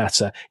little bit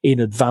better in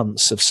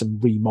advance of some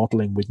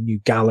remodeling with new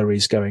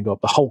galleries going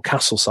up. The whole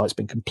castle site's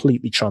been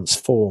completely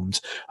transformed.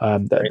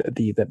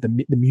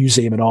 The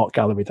museum and art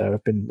gallery there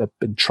have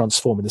been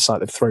transforming the site.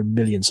 They've thrown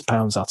millions of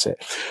pounds at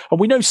it. And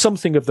we know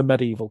something of the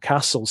medieval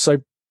castle. So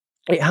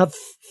it had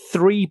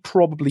 3,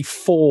 probably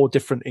 4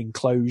 different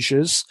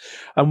enclosures.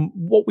 And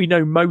what we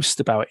know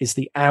most about is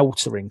the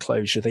outer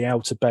enclosure, the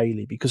outer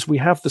bailey, because we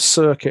have the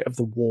circuit of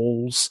the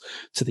walls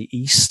to the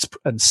east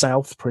and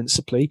south,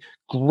 principally.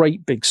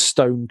 Great big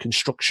stone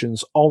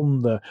constructions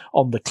on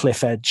the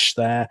cliff edge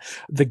there.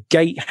 The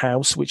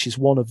gatehouse, which is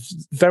one of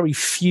very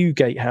few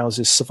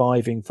gatehouses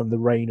surviving from the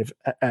reign of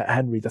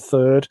Henry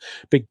III.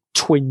 Big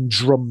twin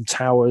drum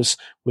towers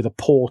with a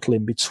portal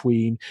in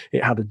between.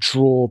 It had a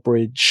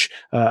drawbridge,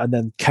 and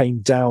then came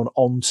down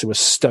onto a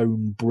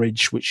stone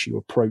bridge, which you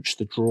approached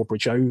the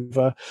drawbridge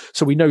over.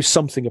 So we know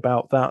something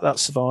about that. That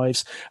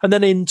survives. And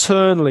then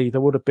internally,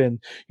 there would have been,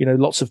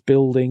 lots of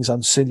buildings,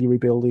 ancillary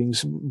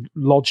buildings,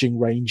 lodging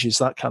ranges,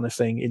 that kind of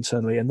thing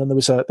internally. And then there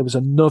was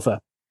another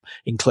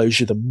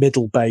enclosure, the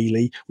Middle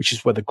Bailey, which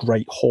is where the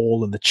Great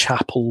Hall and the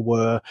chapel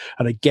were.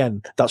 And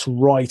again, that's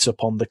right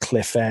up on the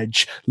cliff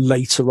edge.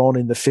 Later on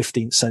in the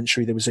 15th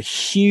century, there was a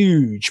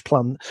huge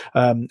planned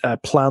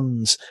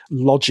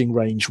lodging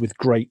range with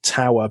Great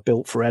Tower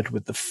built for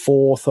Edward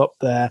IV up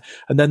there.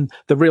 And then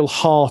the real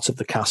heart of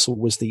the castle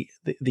was the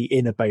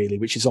Inner Bailey,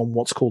 which is on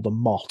what's called a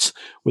motte,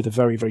 with a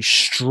very, very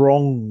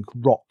strong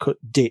rock cut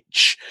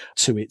ditch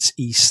to its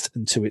east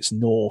and to its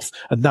north.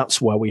 And that's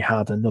where we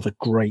had another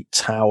great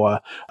tower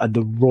and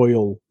the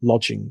royal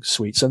lodging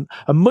suites. And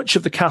much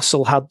of the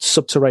castle had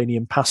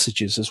subterranean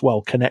passages as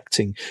well,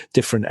 connecting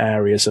different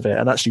areas of it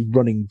and actually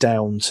running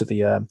down to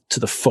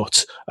the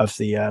foot of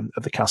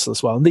the castle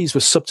as well. And these were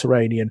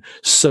subterranean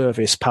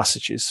service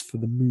passages for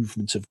the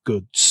movement of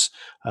goods,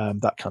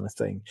 that kind of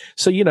thing.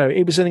 So,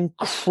 it was an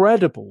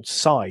incredible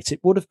site. It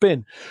would have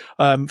been,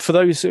 for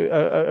those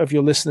of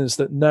your listeners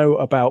that know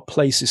about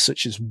places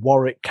such as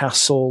Warwick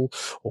Castle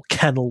or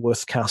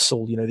Kenilworth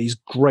Castle, these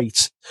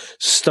great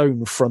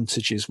stone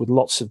frontages with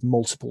lots of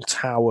multiple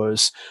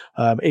towers.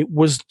 It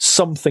was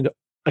something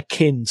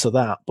akin to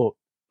that, but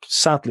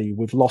sadly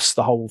we've lost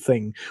the whole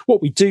thing.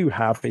 What we do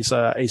have is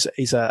a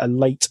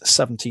late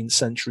 17th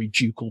century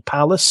ducal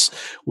palace,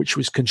 which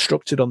was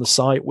constructed on the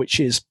site, which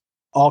is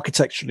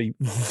architecturally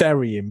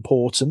very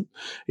important.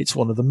 It's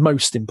one of the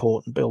most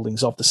important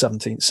buildings of the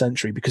 17th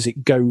century because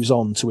it goes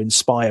on to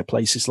inspire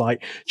places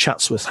like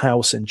Chatsworth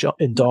House in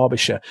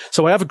Derbyshire.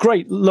 So I have a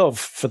great love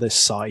for this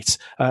site,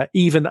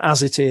 even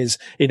as it is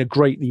in a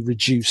greatly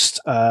reduced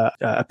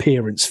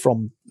appearance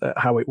from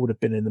how it would have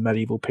been in the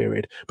medieval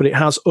period. But it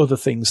has other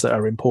things that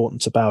are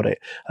important about it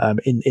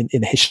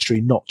in history,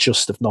 not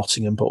just of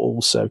Nottingham, but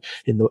also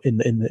in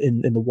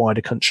the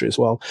wider country as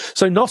well.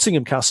 So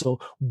Nottingham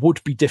Castle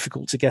would be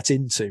difficult to get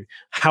into.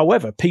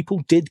 However,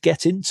 people did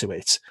get into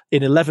it.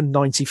 In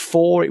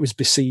 1194, it was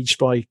besieged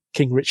by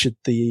King Richard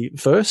I.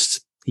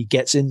 He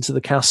gets into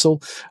the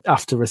castle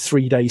after a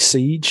 3-day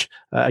siege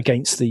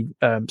against the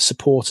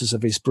supporters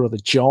of his brother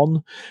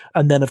John.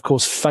 And then, of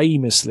course,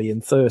 famously in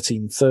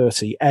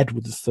 1330,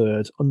 Edward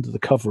III, under the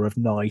cover of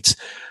night,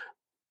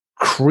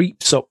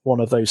 creeps up one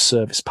of those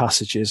service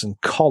passages and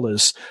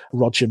collars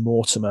Roger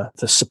Mortimer,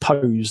 the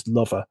supposed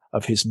lover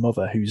of his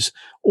mother, who's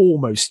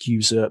almost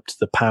usurped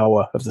the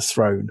power of the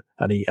throne,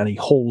 and he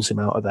hauls him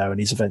out of there,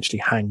 and he's eventually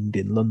hanged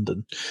in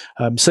London.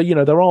 So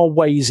there are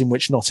ways in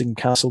which Nottingham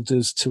Castle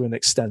does, to an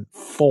extent,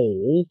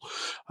 fall,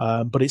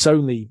 but it's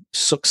only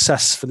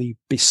successfully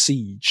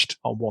besieged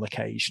on one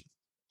occasion.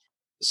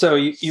 So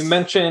you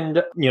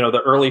mentioned,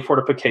 the early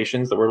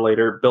fortifications that were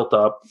later built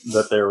up,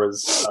 that there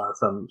was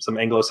some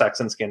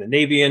Anglo-Saxon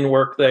Scandinavian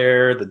work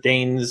there. The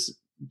Danes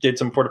did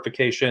some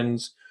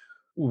fortifications.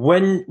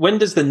 When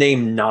does the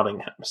name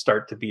Nottingham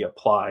start to be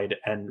applied,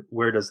 and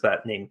where does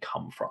that name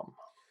come from?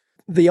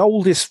 The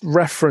oldest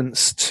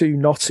reference to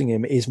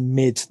Nottingham is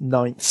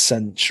mid-9th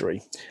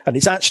century. And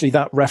it's actually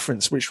that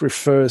reference which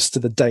refers to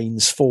the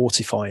Danes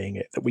fortifying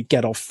it that we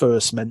get our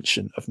first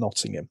mention of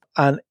Nottingham.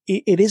 And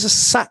it is a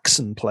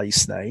Saxon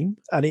place name,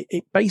 and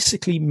it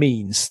basically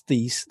means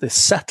the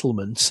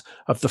settlement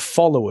of the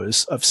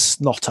followers of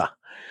Snotter.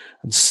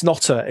 And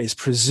Snotter is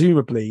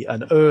presumably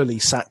an early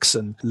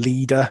Saxon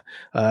leader,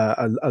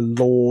 a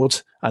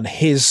lord, and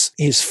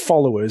his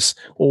followers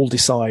all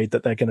decide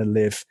that they're going to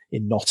live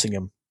in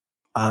Nottingham.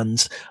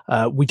 And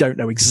we don't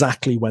know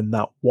exactly when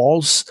that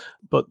was,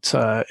 but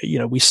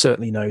we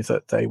certainly know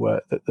that they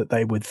were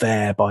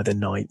there by the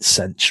 9th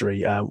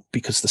century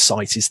because the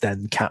site is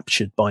then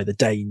captured by the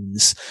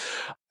Danes.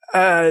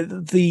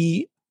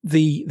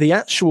 The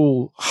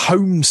actual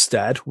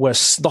homestead where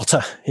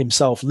Snotter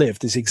himself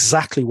lived is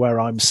exactly where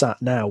I'm sat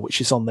now,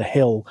 which is on the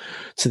hill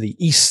to the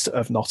east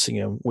of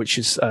Nottingham, which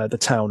is the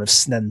town of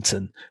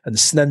Sneinton. And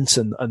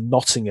Sneinton and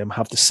Nottingham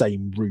have the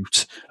same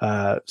root.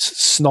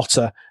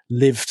 Snotter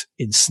lived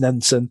in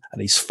Sneinton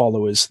and his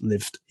followers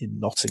lived in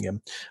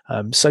Nottingham.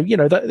 So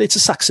it's a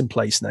Saxon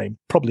place name,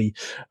 probably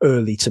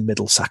early to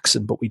Middle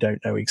Saxon, but we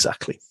don't know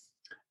exactly.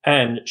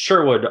 And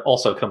Sherwood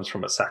also comes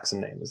from a Saxon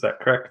name, is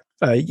that correct?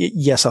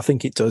 Yes, I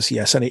think it does,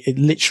 yes. And it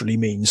literally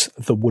means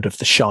the wood of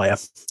the Shire.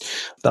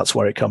 That's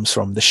where it comes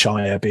from, the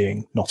Shire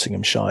being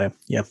Nottinghamshire.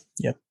 Yeah.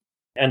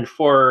 And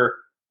for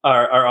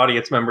our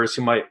audience members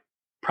who might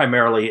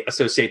primarily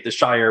associate the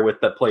Shire with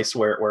the place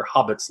where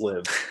hobbits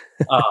live,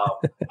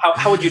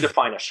 how would you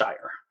define a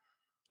Shire?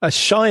 A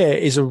shire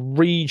is a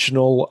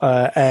regional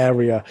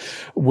area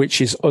which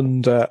is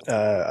under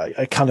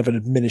a kind of an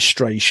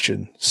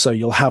administration. So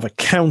you'll have a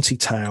county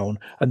town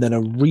and then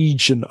a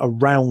region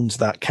around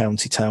that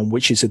county town,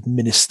 which is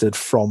administered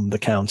from the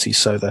county.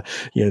 So the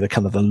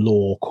kind of the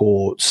law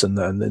courts and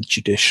the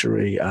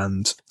judiciary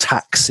and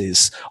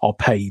taxes are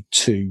paid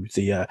to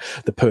the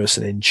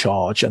person in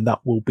charge, and that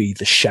will be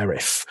the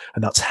sheriff.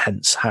 And that's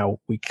hence how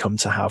we come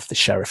to have the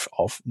Sheriff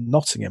of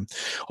Nottingham.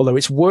 Although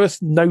it's worth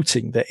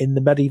noting that in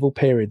the medieval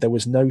period, there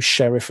was no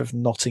Sheriff of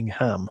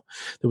Nottingham.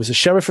 There was a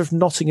Sheriff of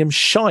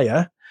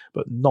Nottinghamshire,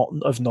 but not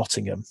of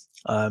Nottingham.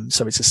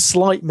 So it's a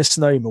slight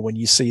misnomer when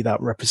you see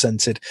that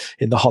represented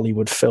in the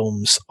Hollywood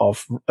films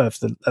of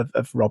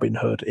Robin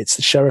Hood. It's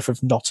the Sheriff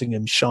of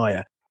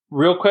Nottinghamshire.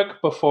 Real quick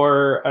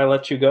before I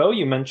let you go,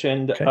 you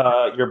mentioned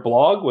your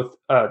blog with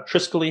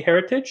Triskelly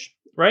Heritage,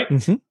 right?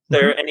 Mm-hmm. Is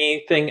there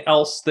anything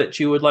else that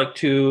you would like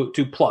to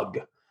plug?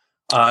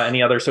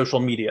 Any other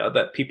social media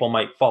that people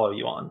might follow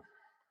you on?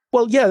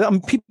 Well, yeah,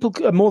 people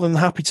are more than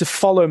happy to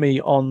follow me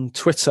on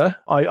Twitter.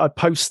 I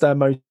post there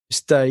most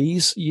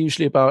days,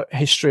 usually about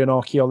history and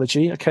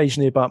archaeology,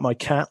 occasionally about my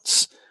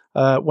cats,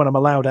 when I'm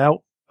allowed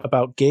out,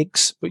 about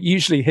gigs, but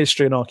usually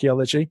history and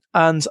archaeology.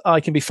 And I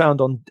can be found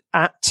on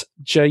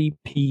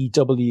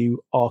 @JPW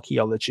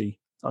Archaeology.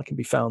 I can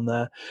be found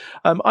there.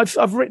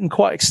 I've written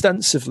quite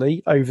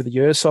extensively over the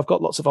years, so I've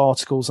got lots of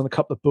articles and a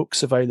couple of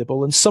books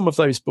available, and some of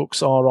those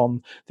books are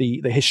on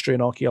the history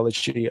and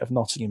archaeology of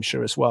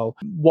Nottinghamshire as well.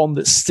 One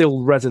that's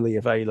still readily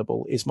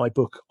available is my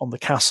book on the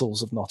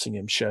castles of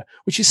Nottinghamshire,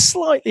 which is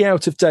slightly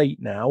out of date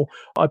now.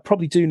 I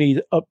probably do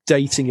need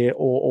updating it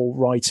or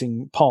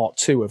writing part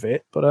 2 of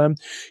it, but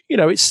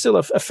it's still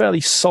a fairly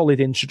solid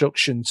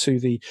introduction to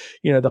the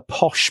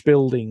posh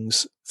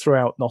buildings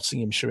throughout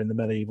Nottinghamshire in the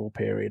medieval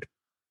period.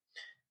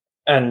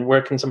 And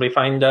where can somebody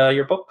find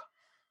your book?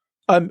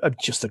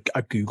 Just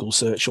a Google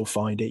search, you'll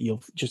find it.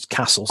 You'll just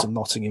Castles of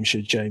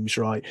Nottinghamshire, James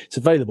Wright. It's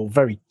available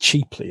very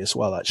cheaply as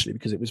well, actually,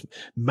 because it was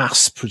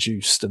mass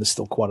produced and there's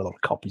still quite a lot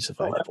of copies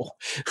available.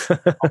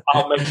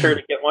 I'll make sure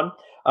to get one.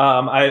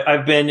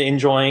 I've been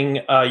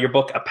enjoying your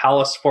book, A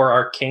Palace for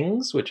Our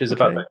Kings, which is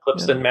about the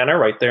Clipston Manor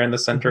right there in the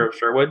center of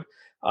Sherwood.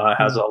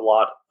 Has a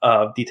lot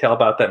of detail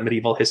about that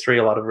medieval history,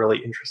 a lot of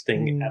really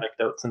interesting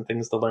anecdotes and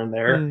things to learn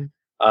there.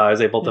 I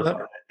was able to find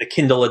the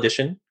Kindle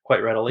edition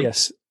quite readily.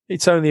 Yes,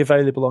 it's only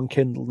available on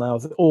Kindle now.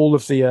 All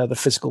of the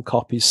physical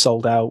copies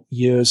sold out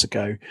years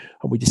ago,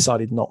 and we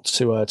decided not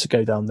to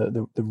go down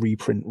the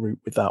reprint route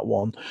with that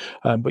one.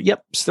 But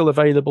yep, still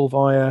available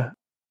via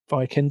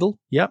Kindle.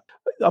 Yep.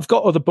 I've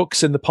got other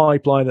books in the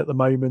pipeline at the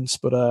moment,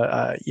 but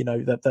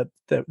that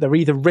they're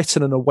either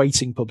written and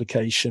awaiting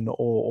publication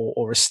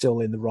or are still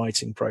in the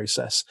writing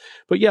process.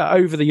 But yeah,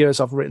 over the years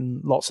I've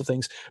written lots of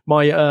things.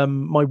 My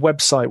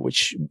website,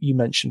 which you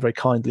mentioned very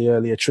kindly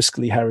earlier,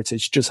 Triskelly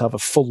Heritage, does have a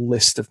full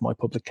list of my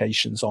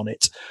publications on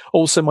it.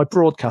 Also my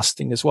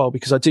broadcasting as well,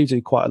 because I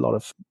do quite a lot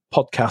of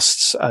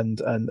podcasts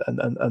and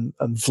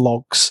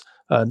vlogs.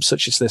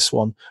 Such as this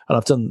one, and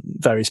I've done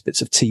various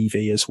bits of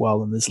TV as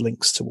well, and there's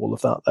links to all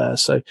of that there.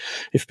 So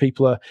if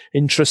people are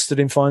interested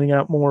in finding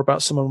out more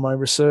about some of my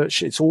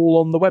research, it's all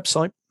on the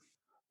website.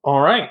 All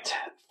right.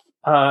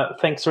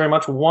 Thanks very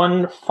much.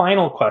 One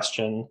final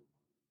question.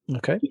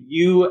 Okay. Do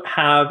you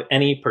have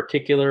any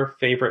particular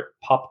favorite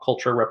pop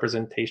culture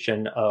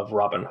representation of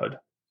Robin Hood?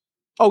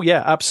 Oh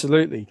yeah,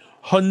 absolutely.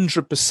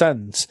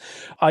 100%.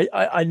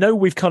 I know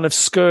we've kind of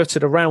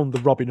skirted around the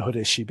Robin Hood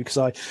issue because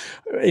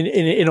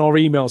in our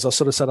emails, I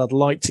sort of said I'd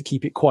like to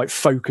keep it quite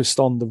focused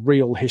on the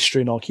real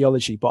history and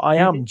archaeology, but I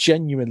am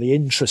genuinely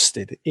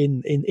interested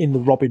in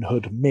the Robin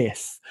Hood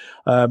myth.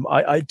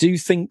 I do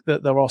think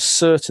that there are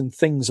certain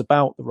things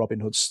about the Robin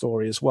Hood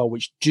story as well,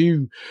 which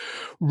do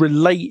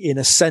relate in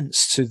a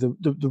sense to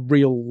the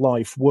real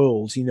life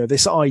world.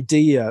 This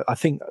idea, I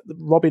think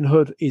Robin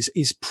Hood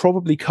is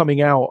probably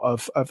coming out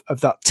of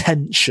that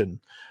tension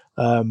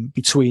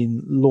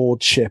between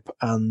lordship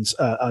and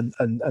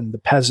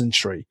the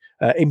peasantry.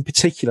 In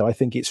particular, I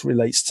think it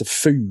relates to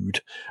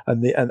food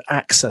and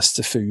access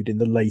to food in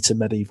the later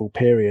medieval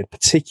period,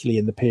 particularly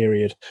in the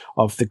period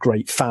of the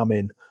Great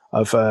Famine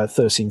of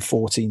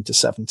 1314 to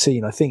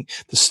 17. I think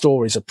the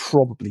stories are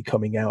probably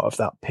coming out of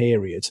that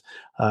period.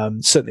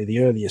 Certainly the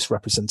earliest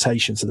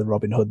representations of the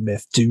Robin Hood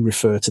myth do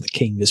refer to the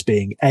king as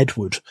being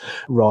Edward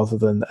rather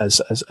than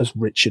as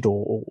Richard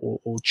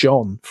or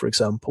John, for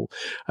example.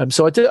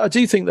 So I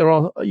do think there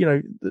are,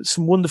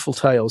 some wonderful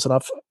tales, and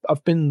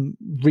I've been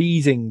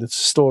reading the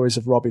stories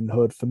of Robin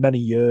Hood for many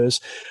years.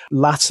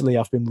 Latterly,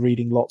 I've been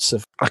reading lots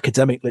of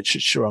academic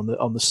literature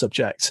on the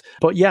subject.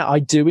 But yeah, I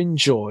do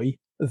enjoy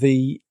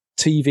the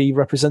TV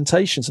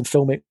representations and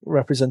filmic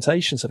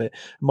representations of it.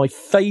 My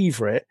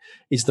favorite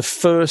is the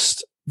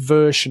first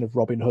version of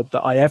Robin Hood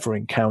that I ever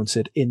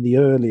encountered in the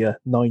earlier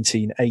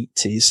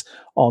 1980s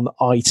on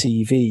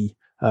ITV,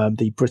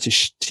 the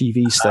British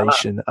TV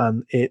station,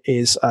 and it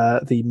is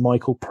the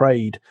Michael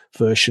Praed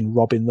version,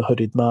 Robin the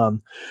Hooded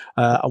Man.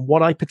 And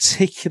what I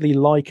particularly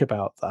like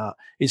about that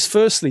is,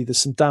 firstly,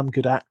 there's some damn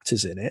good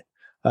actors in it.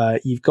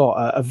 You've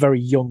got a very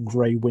young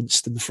Ray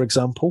Winston, for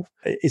example,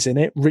 is in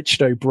it.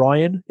 Richard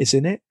O'Brien is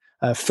in it.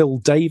 Phil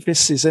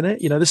Davis is in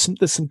it. You know,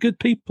 there's some good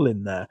people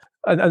in there,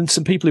 and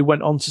some people who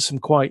went on to some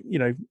quite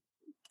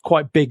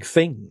big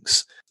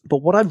things.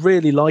 But what I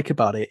really like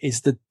about it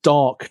is the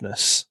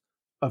darkness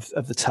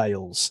of the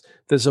tales.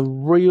 There's a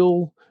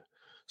real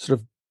sort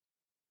of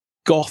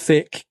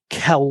Gothic,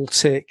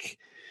 Celtic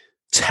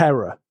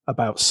terror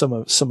about some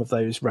of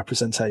those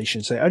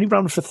representations. They only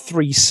ran for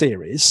 3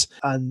 series,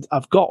 and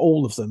I've got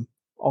all of them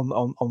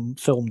on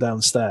film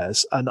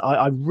downstairs, and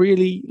I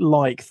really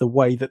like the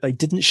way that they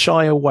didn't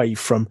shy away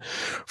from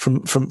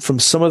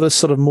some of the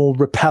sort of more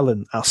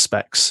repellent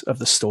aspects of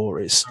the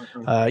stories.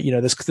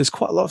 There's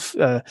quite a lot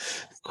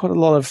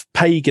of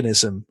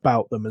paganism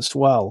about them as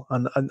well,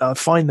 and I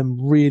find them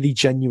really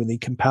genuinely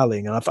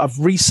compelling. And I've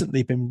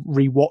recently been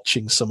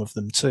rewatching some of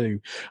them too,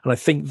 and I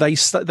think they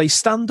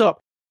stand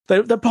up.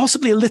 They're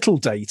possibly a little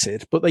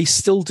dated, but they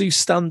still do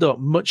stand up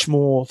much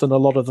more than a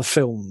lot of the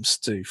films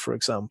do. For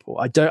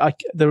example,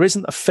 there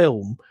isn't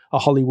a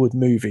Hollywood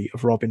movie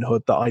of Robin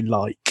Hood that I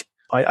like.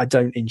 I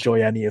don't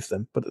enjoy any of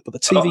them, but the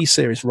TV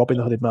series Robin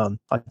Hooded Man,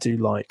 I do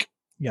like.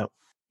 Yeah.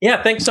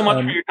 Yeah. Thanks so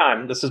much for your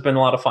time. This has been a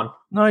lot of fun.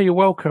 No, you're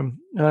welcome.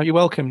 You're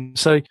welcome.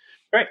 So,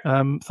 great.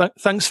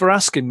 Thanks for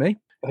asking me.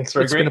 Thanks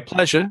for agreeing. It's been a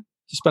pleasure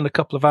to spend a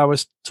couple of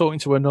hours talking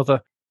to another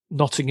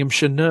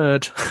Nottinghamshire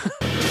nerd.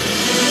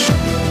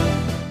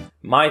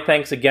 My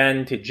thanks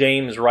again to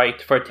James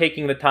Wright for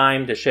taking the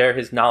time to share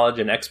his knowledge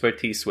and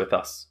expertise with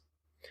us.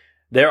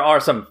 There are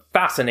some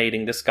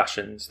fascinating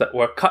discussions that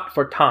were cut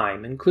for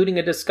time, including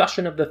a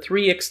discussion of the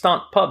 3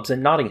 extant pubs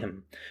in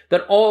Nottingham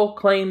that all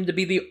claim to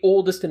be the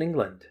oldest in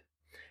England,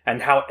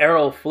 and how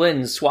Errol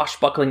Flynn's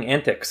swashbuckling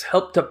antics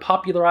helped to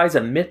popularize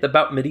a myth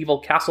about medieval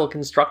castle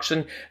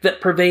construction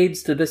that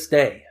pervades to this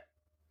day.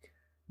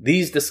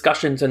 These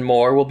discussions and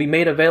more will be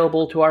made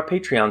available to our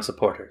Patreon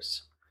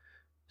supporters.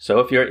 So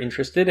if you're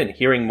interested in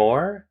hearing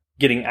more,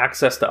 getting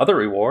access to other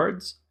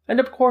rewards, and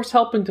of course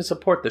helping to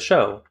support the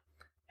show,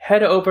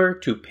 head over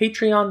to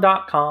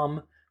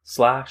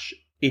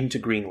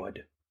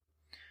patreon.com/intogreenwood.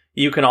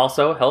 You can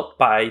also help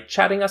by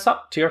chatting us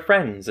up to your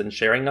friends and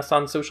sharing us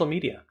on social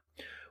media.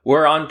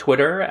 We're on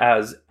Twitter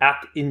as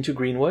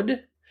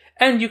 @intogreenwood,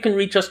 and you can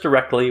reach us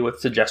directly with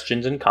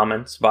suggestions and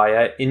comments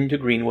via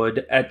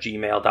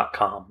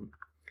intogreenwood@gmail.com.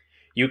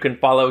 You can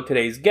follow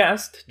today's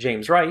guest,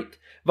 James Wright,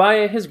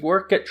 via his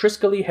work at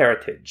Triskelly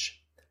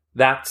Heritage.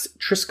 That's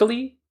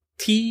Triskelly,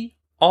 TRISKELE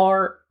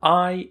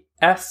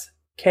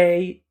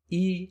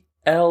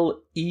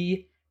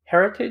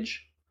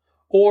Heritage,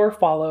 or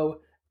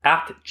follow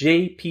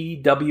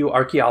 @JPW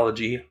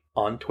Archaeology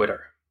on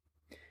Twitter.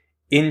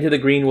 Into the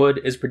Greenwood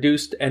is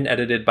produced and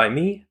edited by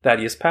me,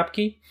 Thaddeus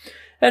Papke,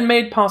 and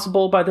made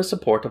possible by the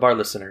support of our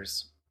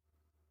listeners.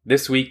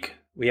 This week,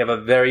 we have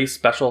a very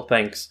special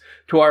thanks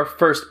to our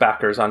first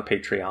backers on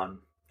Patreon,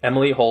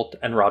 Emily Holt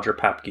and Roger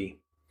Papke.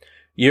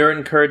 Your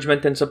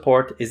encouragement and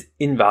support is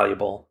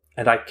invaluable,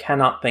 and I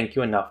cannot thank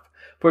you enough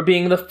for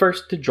being the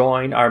first to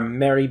join our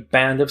merry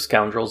band of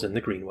scoundrels in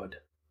the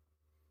Greenwood.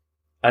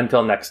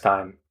 Until next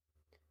time,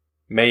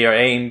 may your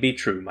aim be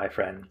true, my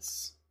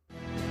friends.